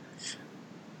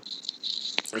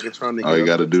 All you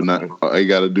gotta do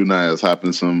now is hop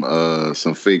in some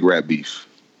fake rap beef.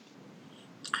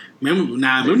 Man, we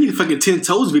need a fucking 10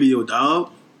 Toes video,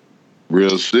 dog.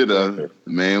 Real shit,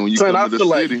 man. When you son, come to the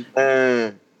city,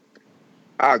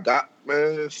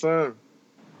 son.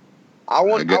 I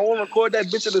want to record that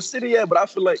bitch in the city, but I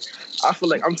feel like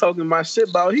I'm talking my shit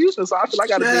about Houston, so I feel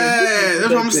like I gotta. Yeah,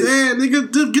 that's what I'm saying,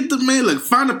 nigga. Just get the man, like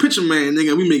find a picture, man,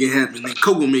 nigga. We make it happen. Nigga.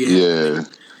 Coco make it happen.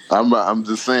 Yeah, I'm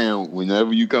just saying.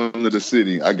 Whenever you come to the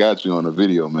city, I got you on a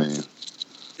video, man.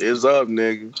 It's up,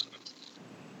 nigga.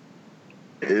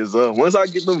 It's up. Once I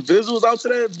get them visuals out to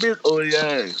that bitch, oh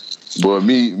yeah. Boy,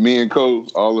 me and Cole,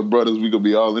 all the brothers, we gonna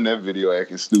be all in that video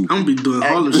acting stupid. I'm gonna be doing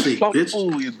all the shit, bitch. I'm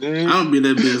gonna be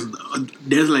that bitch.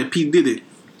 That's like P Diddy.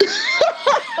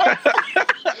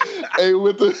 Hey,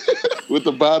 with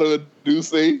the bottle of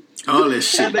Douce. All that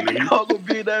shit, nigga. I'm gonna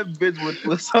be that bitch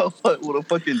with a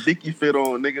fucking dicky fit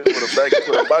on, nigga, with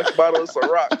a box bottle of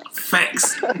Ciroc.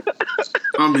 Facts.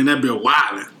 I'm in that bitch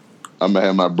wildin'. I'm gonna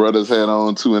have my brother's hat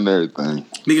on too and everything.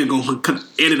 Nigga gonna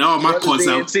edit all my parts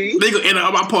out. Nigga gonna edit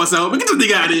all my parts out. Get this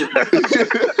nigga out of here.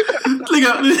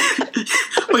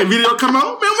 Nigga, when video come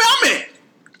out, man, where I'm at?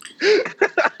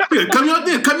 Nigga, come out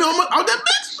there, cut me out that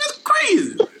bitch. That's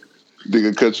crazy.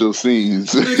 Nigga, cut your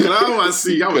scenes. Nigga, I don't want to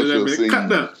see. I want that bitch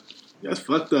cut up. That's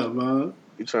fucked up, man.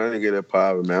 You trying to get that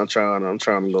power, man? I'm trying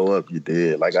to go up. You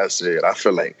did. Like I said, I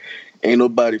feel like ain't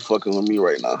nobody fucking with me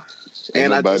right now.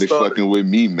 Ain't nobody fucking with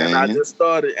me, man. And I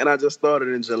just started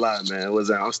in July, man.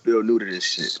 I'm still new to this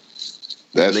shit.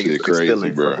 That shit crazy,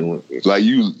 bro. Like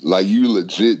you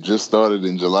legit just started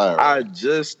in July. Right? I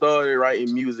just started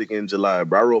writing music in July,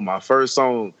 bro. I wrote my first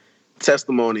song,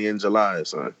 Testimony, in July,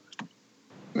 son.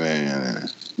 Man,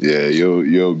 yeah,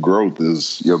 your growth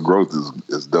is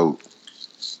dope.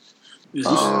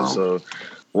 So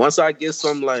once I get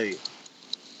some legit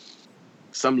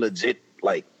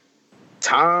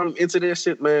time into this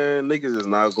shit, man, niggas is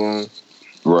not going.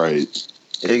 Right.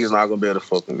 Niggas not gonna be able to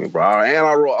fuck with me, bro. And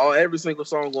I wrote every single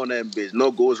song on that bitch.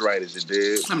 No ghostwriters, you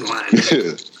did. I'm lying.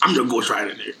 I'm your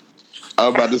ghostwriter there. I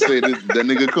was about to say that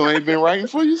nigga Cole ain't been writing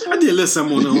for you, son? I did a little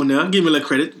something on there. Give me a little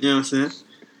credit. You know what I'm saying?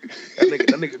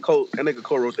 That nigga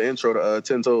Cole wrote the intro to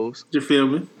 10 Toes. You feel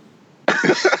me?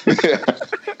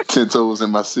 10 Toes in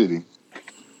my city.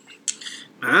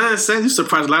 I saying you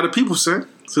surprised a lot of people, sir.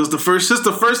 So it's the first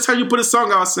time you put a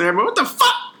song out, sir. But what the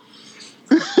fuck?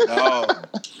 Oh,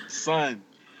 son.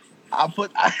 I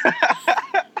put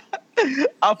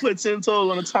 10 Toes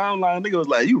on the timeline. Nigga was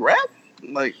like, "You rap?"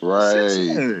 Like,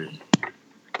 right.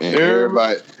 And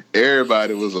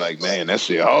everybody was like, "Man, that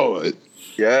shit hard."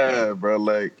 Yeah, bro.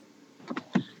 Like,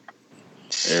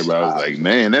 everybody was like,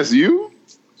 "Man, that's you."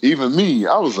 Even me,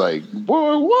 I was like,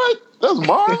 "Boy, what? That's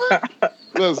Marvin.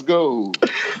 Let's go."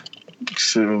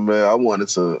 Shit, man. I wanted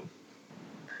to.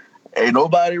 Ain't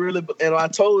nobody really. And I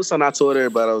told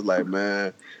everybody, I was like,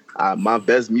 man, my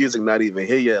best music not even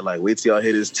here yet. Like, wait till y'all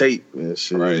hear this tape and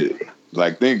shit.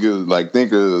 Right. Think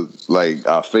of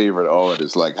our favorite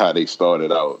artists, like how they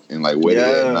started out and like where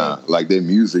they at now. Like their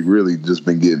music really just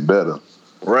been getting better.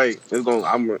 Right.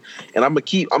 I'm gonna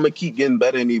keep getting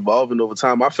better and evolving over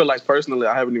time. I feel like personally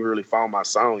I haven't even really found my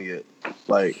sound yet.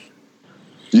 Like,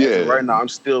 yeah. Right now I'm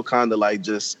still kind of like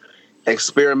just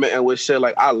experimenting with shit.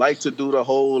 Like I like to do the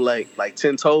whole like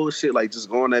 10 Toes shit, like just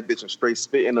going that bitch and straight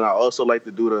spitting, and I also like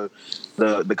to do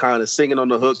the kind of singing on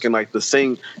the hook and like the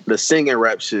singing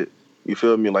rap shit. You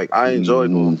feel me? Like I enjoy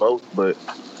doing both, but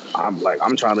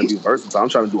I'm trying to be versatile. I'm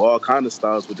trying to do all kind of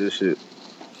styles with this shit.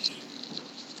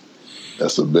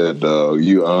 That's a bet, dog.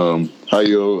 You how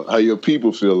your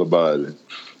people feel about it?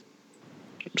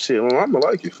 Shit, well, I'm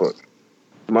like you, fuck.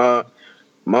 My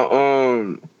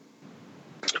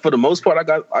for the most part, I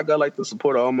got like the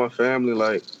support of all my family,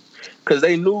 like, cause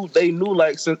they knew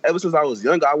like ever since I was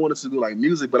younger, I wanted to do like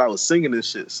music, but I was singing this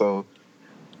shit, so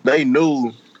they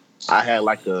knew I had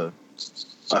like a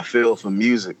feel for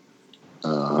music,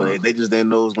 but they just didn't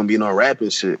know it was gonna be no rapping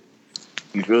shit.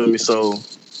 You feel me? So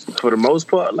for the most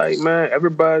part, like, man,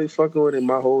 everybody fucking with it.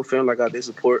 My whole family got their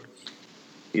support.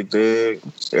 You dig?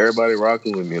 Everybody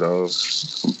rocking with me, though.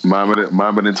 Mama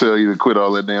didn't tell you to quit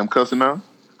all that damn cussing now?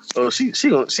 Oh, she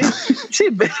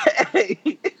bad.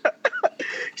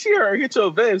 She heard hit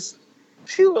your vest.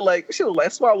 She was like,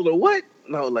 swallow the what?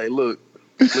 And I was like, look,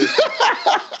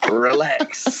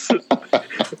 relax.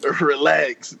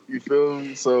 Relax. You feel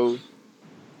me? So,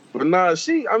 but nah,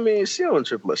 she don't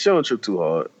trip too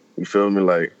hard. You feel me?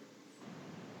 Like,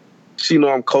 she know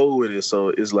I'm cold with it, so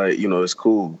it's like, it's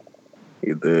cool.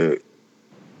 You dig?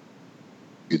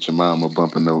 Get your mama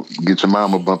bumping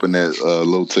that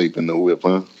low tape in the whip,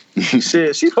 huh?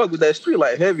 Shit, she fuck with that street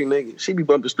life heavy, nigga. She be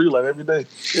bumping street life every day.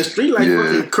 The street life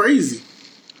fucking crazy.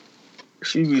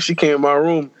 She came in my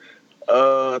room,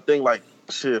 I think like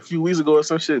shit a few weeks ago or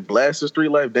some shit, blasting street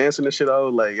life, dancing and shit. I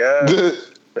was like, yeah,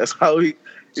 that's how he,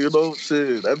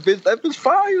 shit. That bitch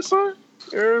fire, son.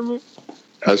 You hear me?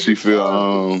 How she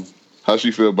feel? How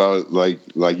she feel about like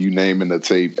you naming the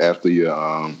tape after your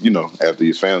after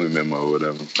your family member or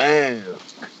whatever? Man,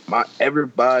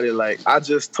 everybody, like, I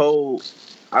told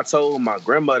my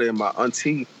grandmother and my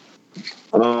auntie,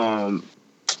 I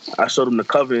showed them the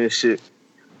cover and shit.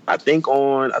 I think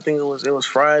it was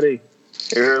Friday.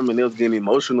 You hear me? And they was getting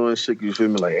emotional and shit. You feel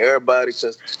me? Like, everybody,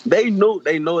 because they know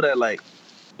that, like,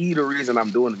 he the reason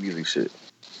I'm doing the music shit.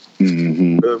 Mm-hmm.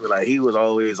 You feel me? Like, he was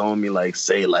always on me, like,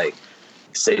 say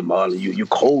Marlon, you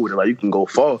cold, like, you can go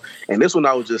far. And this one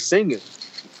I was just singing.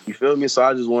 You feel me? So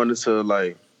I just wanted to,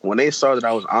 like, when they saw that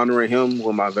I was honoring him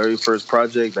with my very first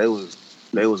project, they was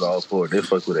all for it. They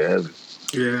fucked with it heavy.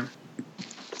 Yeah.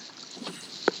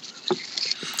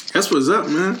 That's what's up,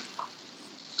 man.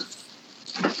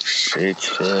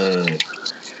 Shit.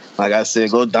 Like I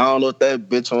said, go download that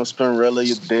bitch on Spinrilla,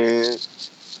 you dig?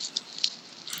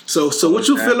 So what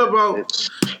you feel about?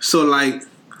 So like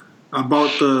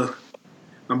about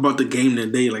the game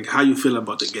today? Like, how you feel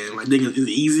about the game? Like, think it's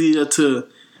easier to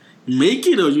make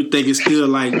it, or you think it's still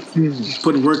like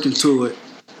putting work into it?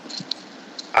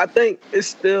 I think it's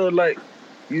still like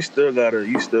you still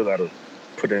gotta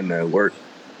put in that work.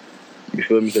 You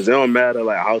feel me? Because it don't matter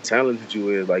like how talented you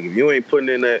is. Like, if you ain't putting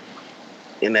in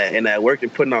that work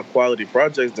and putting out quality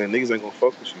projects, then niggas ain't gonna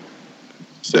fuck with you.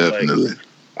 So, Definitely. Like,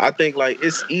 I think like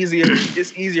it's easier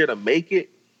to make it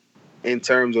in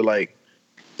terms of like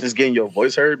just getting your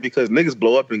voice heard, because niggas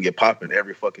blow up and get popping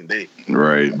every fucking day.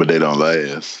 Right, but they don't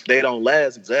last. They don't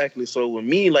last, exactly. So with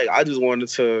me, like, I just wanted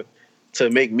to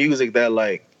make music that,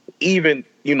 like, even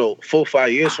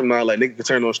 4-5 years from now, like, nigga can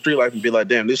turn on Street Life and be like,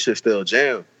 damn, this shit still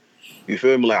jam. You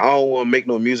feel me? Like, I don't want to make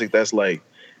no music that's like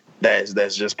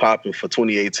that's just popping for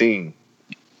 2018.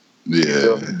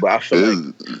 Yeah, but I feel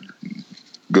like.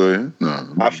 Go ahead.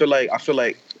 No. I feel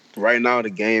like right now the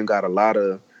game got a lot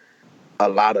of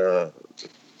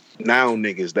now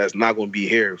niggas that's not gonna be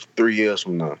here 3 years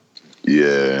from now.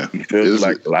 Yeah, you feel me?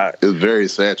 Like, a lot. It's very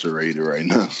saturated right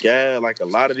now. Yeah, like a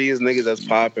lot of these niggas that's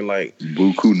popping, like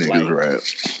buku niggas rap.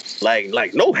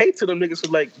 Like no hate to them niggas,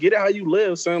 so like get it how you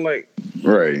live, son. Like,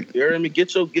 right. You hear me?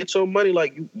 Get your money,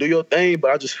 like, you do your thing.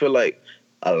 But I just feel like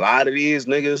a lot of these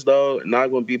niggas, though, not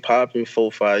gonna be popping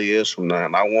 4-5 years from now.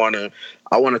 And I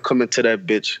wanna come into that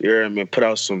bitch, you hear me, and put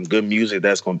out some good music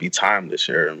that's gonna be timeless,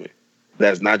 you hear me?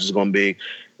 That's not just gonna be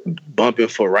bumping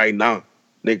for right now.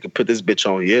 Nigga can put this bitch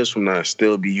on years from now and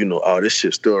still be, oh, this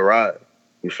shit still ride.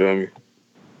 You feel me?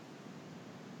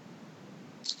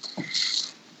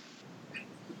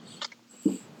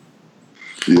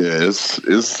 Yeah,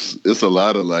 it's a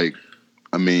lot of like,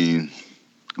 I mean,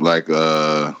 like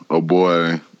oh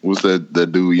boy, what's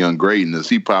that dude Young Greatness?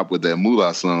 He popped with that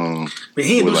Moolah song. But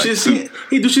he do shit.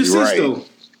 He do shit since though.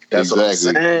 That's exactly. What I'm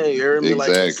saying. You heard me?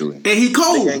 Exactly. Like, and he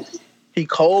cold. He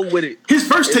cold with it. His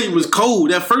first tape was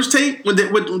cold. That first tape with the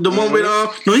one with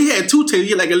no, he had two tapes. He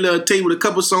had like a little tape with a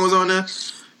couple songs on there.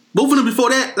 Both of them before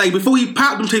that, like before he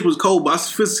popped, them tape was cold. But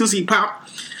since he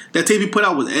popped, that tape he put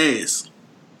out was ass.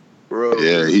 Bro,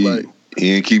 yeah, he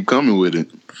didn't keep coming with it.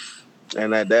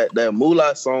 And that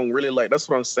Moolah song really, like, that's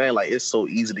what I'm saying. Like, it's so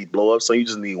easy to blow up. So you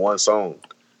just need one song.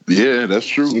 Yeah, that's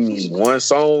true. You need one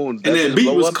song. And that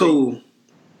beat was cool.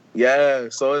 Yeah,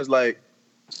 so it's like,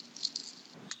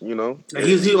 you know, Like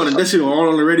he on that shit all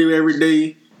on the radio every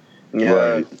day. Yeah.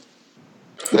 Right.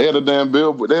 They had a damn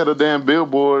billboard. They had a damn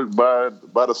billboard by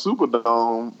the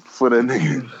Superdome for that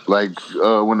nigga. Like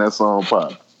when that song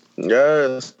popped.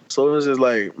 Yeah. So it's just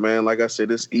like, man, like I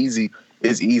said, it's easy.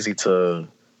 It's easy to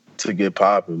get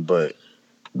popping, but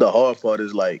the hard part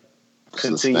is like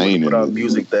continuing to put out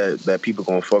music that people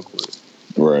gonna fuck with.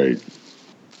 Right.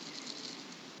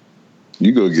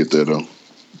 You go get that though.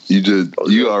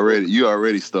 You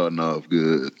already starting off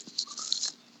good.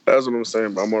 That's what I'm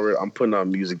saying. But I'm putting out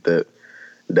music that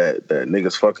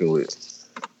niggas fucking with.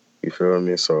 You feel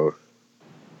me? So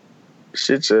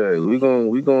shit, yeah, we going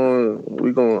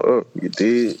up. You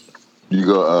did. You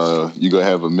go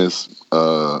have a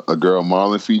girl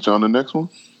Marlon feature on the next one?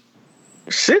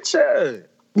 Shit, yeah.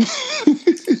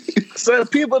 Son,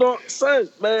 people don't. Son,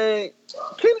 man,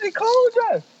 Kennedy Cole,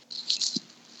 yeah.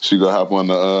 She gonna hop on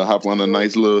the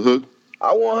nice little hook.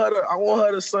 I want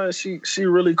her to son. She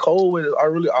really cold with it. I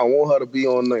want her to be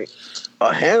on like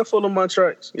a handful of my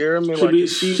tracks. You hear me?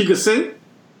 She can sing.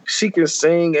 She can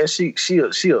sing, and she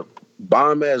a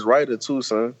bomb ass writer too,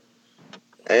 son.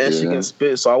 And she can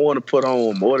spit. So I want to put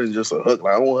on more than just a hook.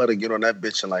 Like I want her to get on that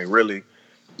bitch and like really,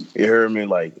 you hear me?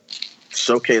 Like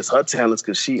showcase her talents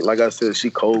because she, like I said, she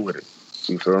cold with it.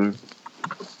 You feel me?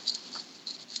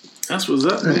 That's what's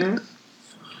up, man.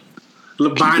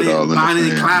 Little Bonnie and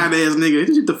Clyde ass nigga.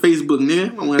 This is the Facebook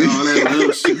nigga. I want all that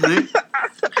little shit, man.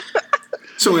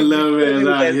 Showing love ass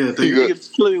out here.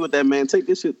 Kill me with that, man. Take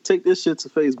this shit to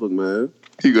Facebook, man.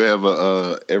 He gonna have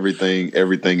a everything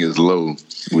is low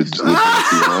with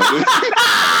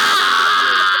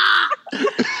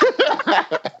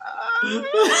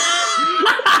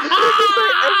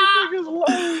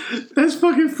That's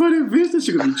fucking funny, bitch. That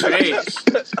shit gonna be trash.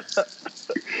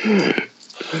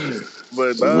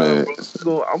 But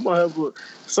bro, I'm gonna have a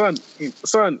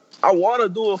son. I want to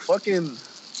do a fucking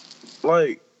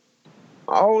like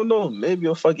I don't know, maybe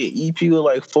a fucking EP with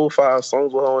like 4 or 5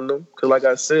 songs with her on them. Cause like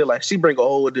I said, like she bring a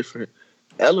whole different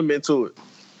element to it.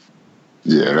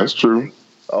 Yeah, that's true.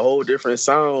 A whole different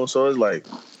sound. So it's like,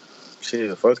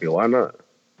 shit, fuck it, why not?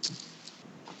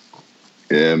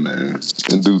 Yeah, man.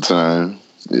 In due time.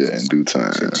 Yeah, in due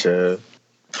time. Shit,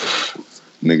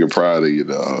 nigga, proud of you,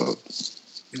 dog.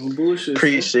 No bullshit.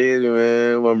 Appreciate it,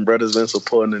 man. My brother's been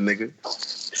supporting the nigga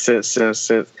since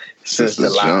the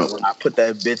line when I put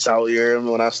that bitch out here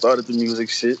when I started the music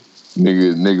shit.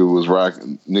 Nigga was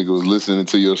rocking. Nigga was listening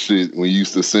to your shit when you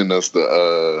used to send us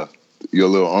the your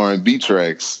little R&B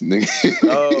tracks, nigga.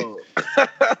 Oh,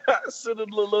 send the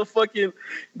little fucking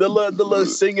the little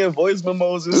singing voice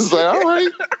memos. And it's shit.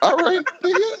 like all right,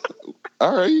 nigga.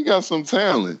 All right, you got some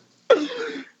talent.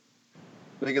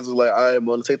 Niggas was like, all right, I'm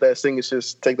gonna take that singing shit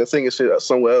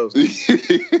somewhere else.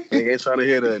 Nigga ain't trying to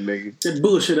hear that, nigga. Get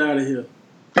bullshit out of here.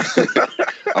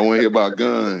 I want to hear about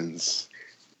guns.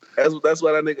 That's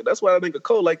why that nigga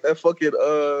Cole like that fucking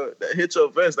that hit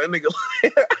your vest. That nigga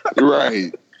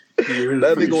right.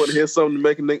 That nigga want to hear something to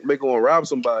make him want to rob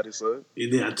somebody, son.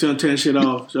 Yeah, I turn shit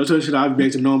off. So I turn shit off, I'll be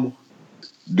back to normal.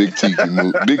 Big Tiki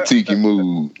move. Big Tiki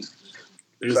move.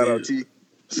 Shout out T.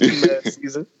 Ski Mask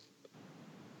season.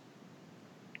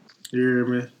 Yeah,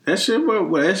 man. That shit,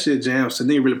 boy, that shit jams. So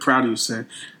nigga really proud of you, son.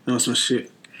 You know some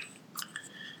shit.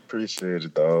 Appreciate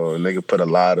it, though. Nigga put a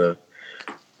lot of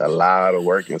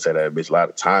work into that bitch, a lot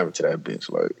of time into that bitch,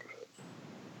 like.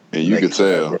 And you could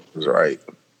tell. Was right.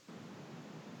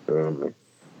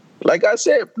 Like I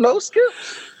said, no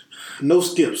skips. No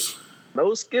skips.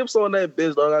 No skips on that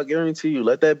bitch, dog. I guarantee you.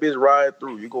 Let that bitch ride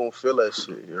through. You gonna feel that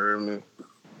shit. You hear me?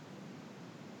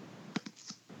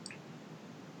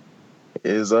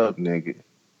 Is up, nigga.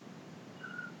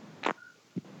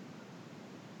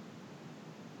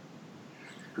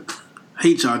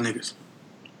 Hate y'all niggas.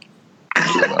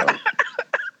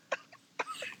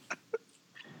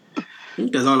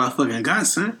 That's all I fucking got,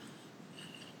 son.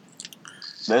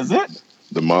 That's it.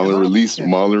 The Marlon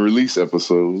release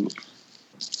episode.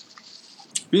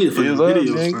 We need a fucking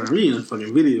video, son. We need a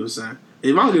fucking video, son.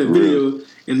 If I don't get a video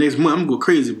in next month, I'm gonna go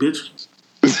crazy, bitch.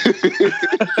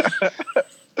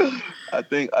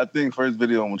 I think first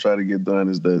video I'm gonna try to get done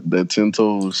is that 10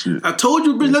 toes shit. I told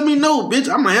you, bitch. Let me know, bitch.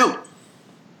 I'ma help.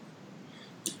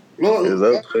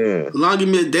 Long give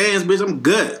me a dance, bitch. I'm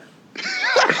good.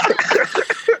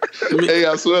 Hey,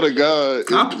 I swear to God,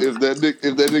 if that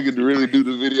nigga really do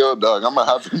the video, dog, I'm gonna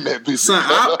hop in that bitch. Son,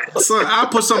 I'll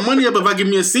put some money up if I give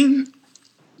me a scene.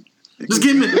 Just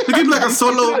give me like a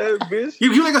solo.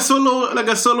 You give like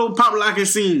a solo pop locking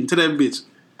scene to that bitch.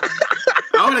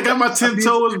 I would have got my 10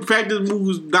 toes practice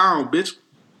moves down, bitch.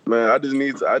 Man, I just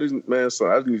need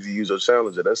to use your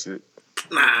challenger. That's it.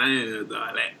 Nah, I ain't do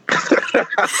all that.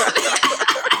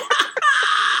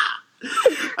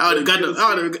 I would have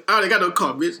got no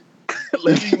call, bitch.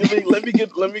 let me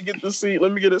get the scene.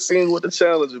 Let me get a scene with the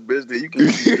challenger, bitch. That you can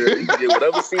get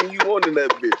whatever scene you want in that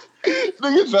bitch.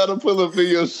 Nigga try to pull up in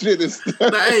your shit and stuff.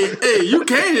 Nah, hey, you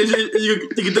can. You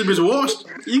get that bitch washed.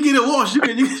 You get it washed. You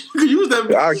can use that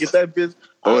bitch. I'll get that bitch.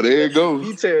 Oh, there it goes.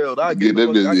 Detailed. I'll get that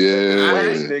bitch.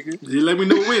 Yeah. Nigga. You let me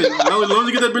know when. As long as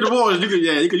you get that bitch washed, you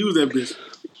can use that bitch.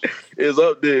 It's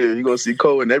up there. You're gonna see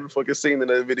Cole in every fucking scene in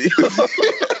that video.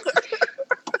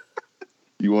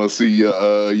 You want to see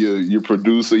your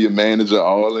producer, your manager,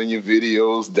 all in your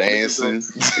videos dancing.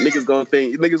 Niggas gonna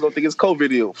think it's Cole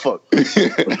video. Fuck.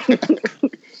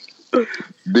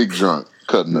 Big drunk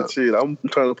cutting up. Shit, I'm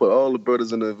trying to put all the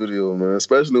brothers in that video, man.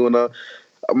 Especially when I'm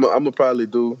gonna probably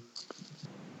do.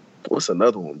 What's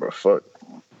another one, bro? Fuck.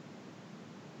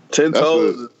 10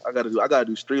 toes. I gotta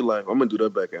do Street Life. I'm gonna do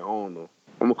that back at home though.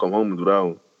 I'm gonna come home and do that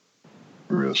one.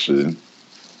 Real shit.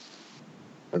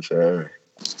 That's alright.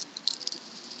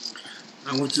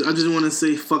 I just want to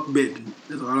say fuck betting.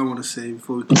 That's all I want to say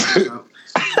before we close this out.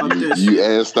 Fuck that shit. You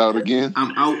assed out again?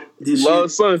 I'm out this Love,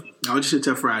 shit. son. Out this shit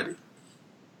till Friday.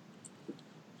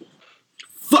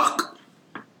 Fuck.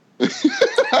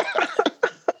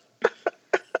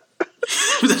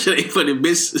 That shit ain't funny,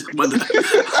 bitch.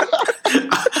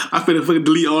 I finna fucking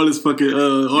delete all this fucking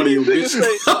audio, bitch.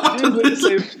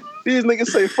 These niggas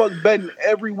say fuck betting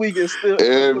every week and still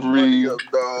because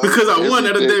I won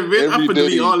that day, bitch. I'm finna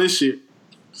delete all this shit.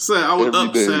 So I was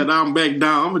upside down, back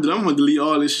down. I'm gonna delete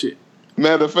all this shit.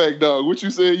 Matter of fact, dog, what you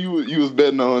said you was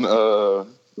betting on chill.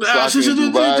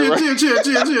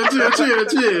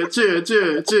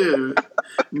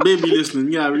 Baby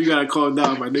listening, you gotta calm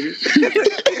down, my nigga.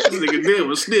 This nigga dead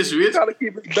was snitch, bitch. Trying to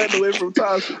keep his betting away from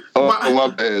Tasha. My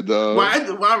bad, dog.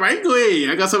 All right, go ahead.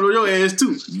 I got something on your ass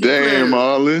too. Damn,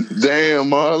 Marlon.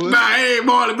 Nah, I ain't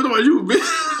Marlon, but about you, bitch.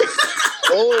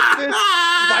 Oh, bitch.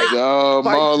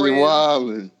 Marlon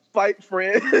Wildin'. Fight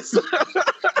friends.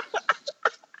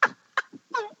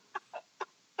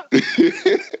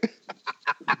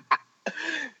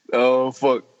 Oh,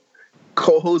 fuck.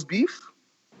 Co-host beef?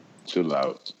 Chill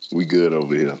out. We good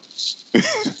over here.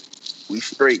 We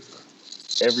straight.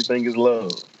 Everything is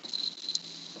love.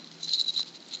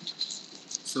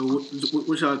 So,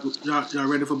 what y'all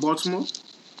ready for Baltimore?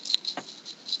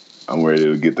 I'm ready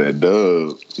to get that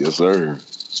dub. Yes, sir.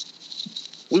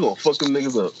 We gonna fuck them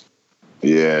niggas up.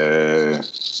 Yeah.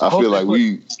 I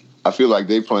feel like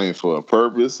they playing for a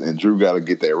purpose, and Drew got to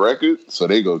get that record, so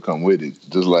they gonna come with it,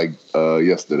 just like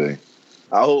yesterday.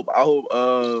 I hope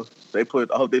they put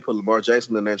Lamar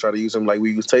Jackson in there and try to use him like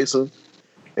we used Taysom,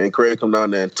 and Craig come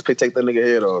down there and take that nigga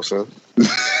head off, son.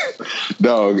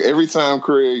 Dog, every time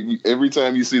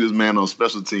you see this man on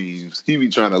special teams, he be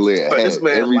trying to lay a hat.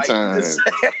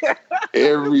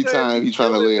 Every time he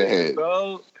trying to lay a hat.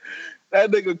 Dog. That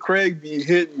nigga Craig be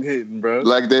hitting, bro.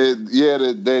 Like that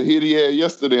hit he had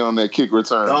yesterday on that kick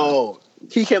return. Oh,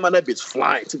 he came out that bitch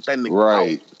flying, took that nigga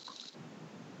right. Out.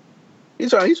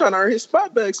 He's trying to earn his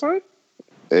spot back, son.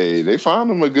 Hey, they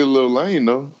found him a good little lane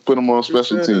though. Put him on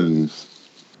special teams.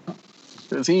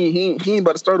 Cause he ain't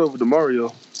about to start over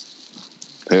DeMario.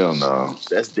 Hell no.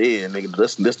 That's dead, nigga.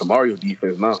 That's the Mario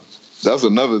defense now. That's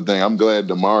another thing. I'm glad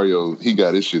DeMario, he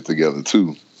got his shit together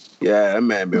too. Yeah, that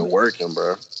man been working,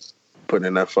 bro. Putting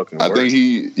in that fucking work. I think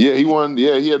he won.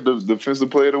 Yeah, he had the defensive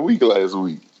player of the week last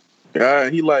week. Yeah,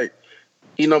 he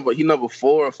number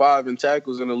 4 or 5 in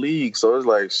tackles in the league. So it's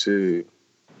like shit.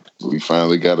 We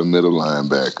finally got a middle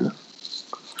linebacker.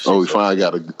 We finally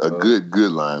got a good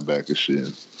linebacker.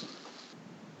 Shit.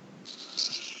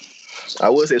 I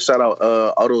would say shout out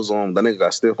AutoZone. That nigga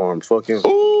got stiff arm. Fuck him.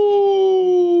 Ooh.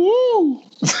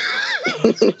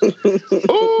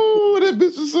 Oh, that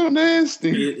bitch is so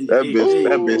nasty. That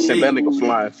bitch sent that nigga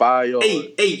flying 5 yards.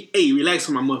 Hey, relax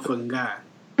on my motherfucking guy.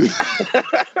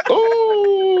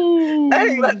 Oh,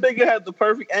 hey, that nigga had the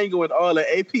perfect angle and all.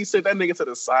 The AP sent that nigga to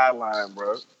the sideline,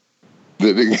 bro.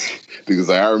 The nigga's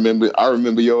like, I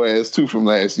remember your ass too from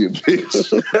last year,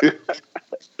 bitch.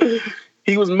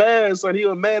 He was mad, son. He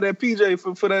was mad at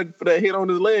PJ for that hit on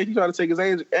his leg. He trying to take his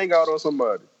anger out on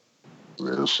somebody.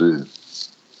 Real shit.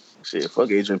 Shit, fuck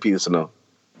Adrian Peterson though.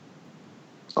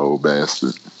 Old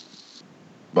bastard.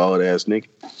 Bald ass nigga.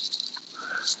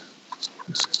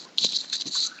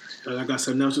 I got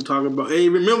something else to talk about. Hey,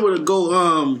 remember to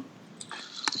go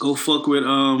fuck with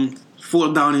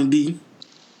 4th Down and D.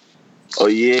 Oh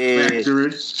yeah.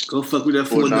 Factory. Go fuck with that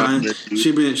 4th Down.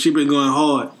 She been going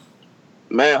hard.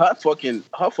 Man, her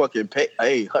pay,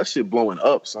 hey, her shit blowing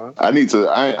up, son. I need to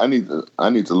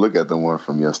look at the one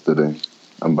from yesterday.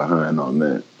 I'm behind on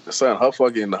that. Son, her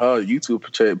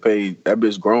YouTube page, that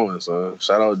bitch growing, son.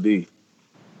 Shout out D.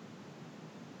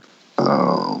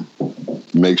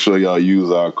 Make sure y'all use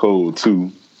our code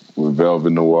too with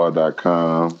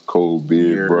velvetnoir.com, code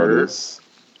Beard Brothers.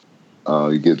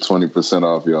 You get 20%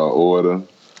 off y'all order.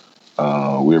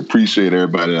 We appreciate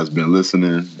everybody that's been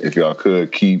listening. If y'all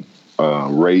could keep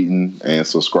rating and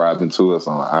subscribing to us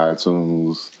on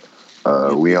iTunes.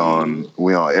 We on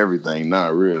everything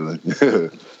now, really.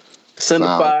 Send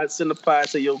the pod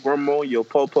to your grandma, your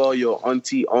papa, your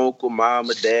auntie, uncle,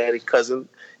 mama, daddy, cousin,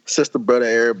 sister, brother,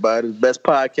 everybody. Best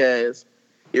podcast.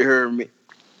 You heard me.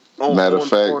 Matter of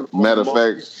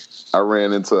fact, I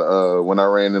ran into when I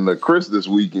ran into Chris this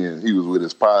weekend. He was with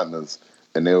his partners,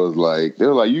 and they was like,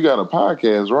 "You got a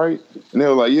podcast, right?" And they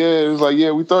were like, "Yeah." It was like,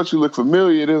 "Yeah, we thought you looked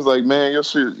familiar." It was like, "Man, your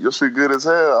shit good as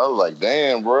hell." I was like,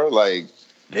 "Damn, bro! Like,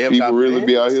 people really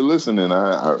be out here listening.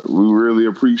 We really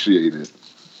appreciate it."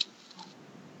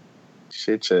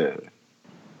 Shit, Chad.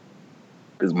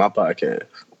 This is my podcast.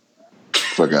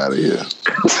 Fuck out of here.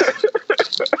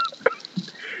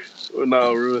 Well,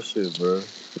 no, real shit, bro.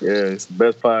 Yeah, it's the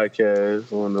best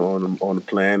podcast on the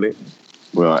planet.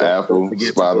 We're on Apple,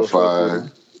 Spotify.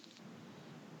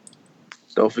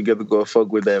 Don't forget to go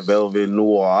fuck with that Velvet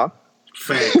Noir.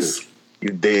 Facts.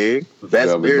 You dig?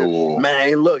 Best beard.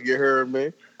 Man, look, you heard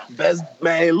me. Best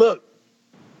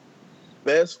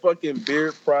fucking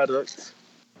beard products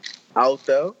out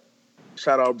there.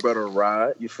 Shout out brother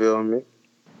Rod, you feel me?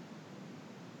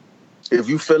 If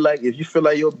you feel like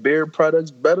your beard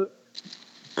products better,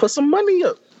 put some money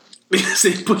up.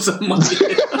 Say put some money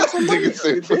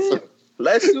up.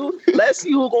 Let's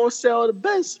see who gonna sell the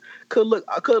best. Cause look,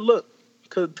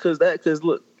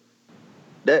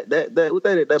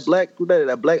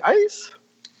 that black ice.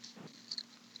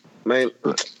 Man,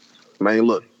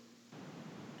 look.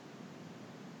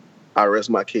 I rest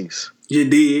my case. You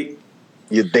dig?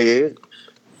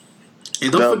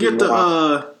 And don't forget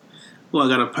I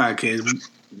got a podcast.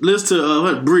 Listen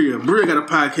to Bria. Bria got a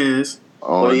podcast.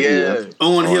 On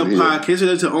Hill Podcast.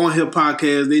 Listen to On Hill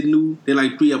Podcast. They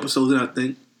like 3 episodes in, I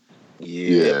think.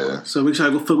 Yeah. So make sure I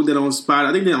go fuck with that on Spotify.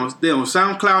 I think they're on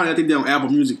SoundCloud, and I think they're on Apple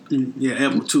Music. Yeah,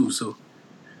 Apple too. So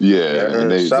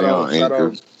and they on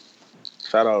Anchor.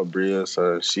 Shout out Bria.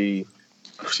 So she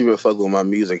been fucking with my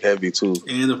music heavy too.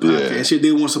 And the podcast. Yeah. Shit,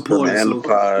 they want support. And the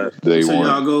pod.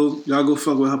 Y'all go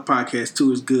fuck with her podcast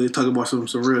too. It's good. Talking about some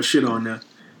real shit on there.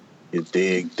 You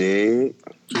dig.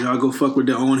 So y'all go fuck with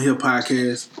the On Hill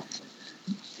Podcast.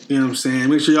 You know what I'm saying?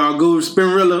 Make sure y'all go to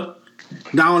Spinrilla.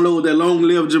 Download that Long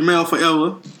Live Jamel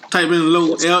Forever. Type in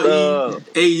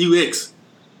LEAUX.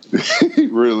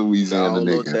 Real Louisiana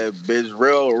nigga. Download that bitch.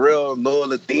 Real know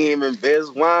the demon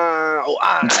best wine. Oh,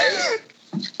 I.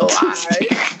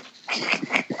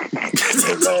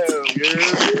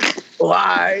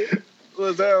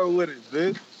 What's down with it,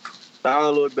 bitch?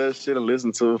 Download that shit and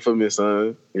listen to it for me,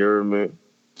 son. You heard me?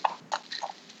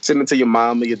 Send it to your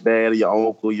mama, your dad, your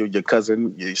uncle, your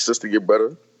cousin, your sister, your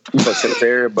brother. Send it to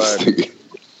everybody.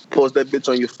 Post that bitch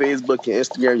on your Facebook, your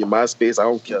Instagram, your MySpace. I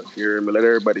don't care. You hear me? Let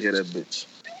everybody hear that bitch.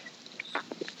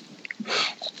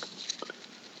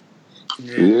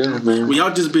 Yeah, man. Well,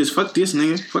 y'all just bitch. Fuck this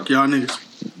nigga. Fuck y'all niggas.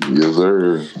 Yes,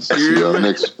 sir.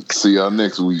 See y'all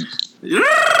next week. Yeah.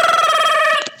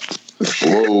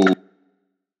 Whoa.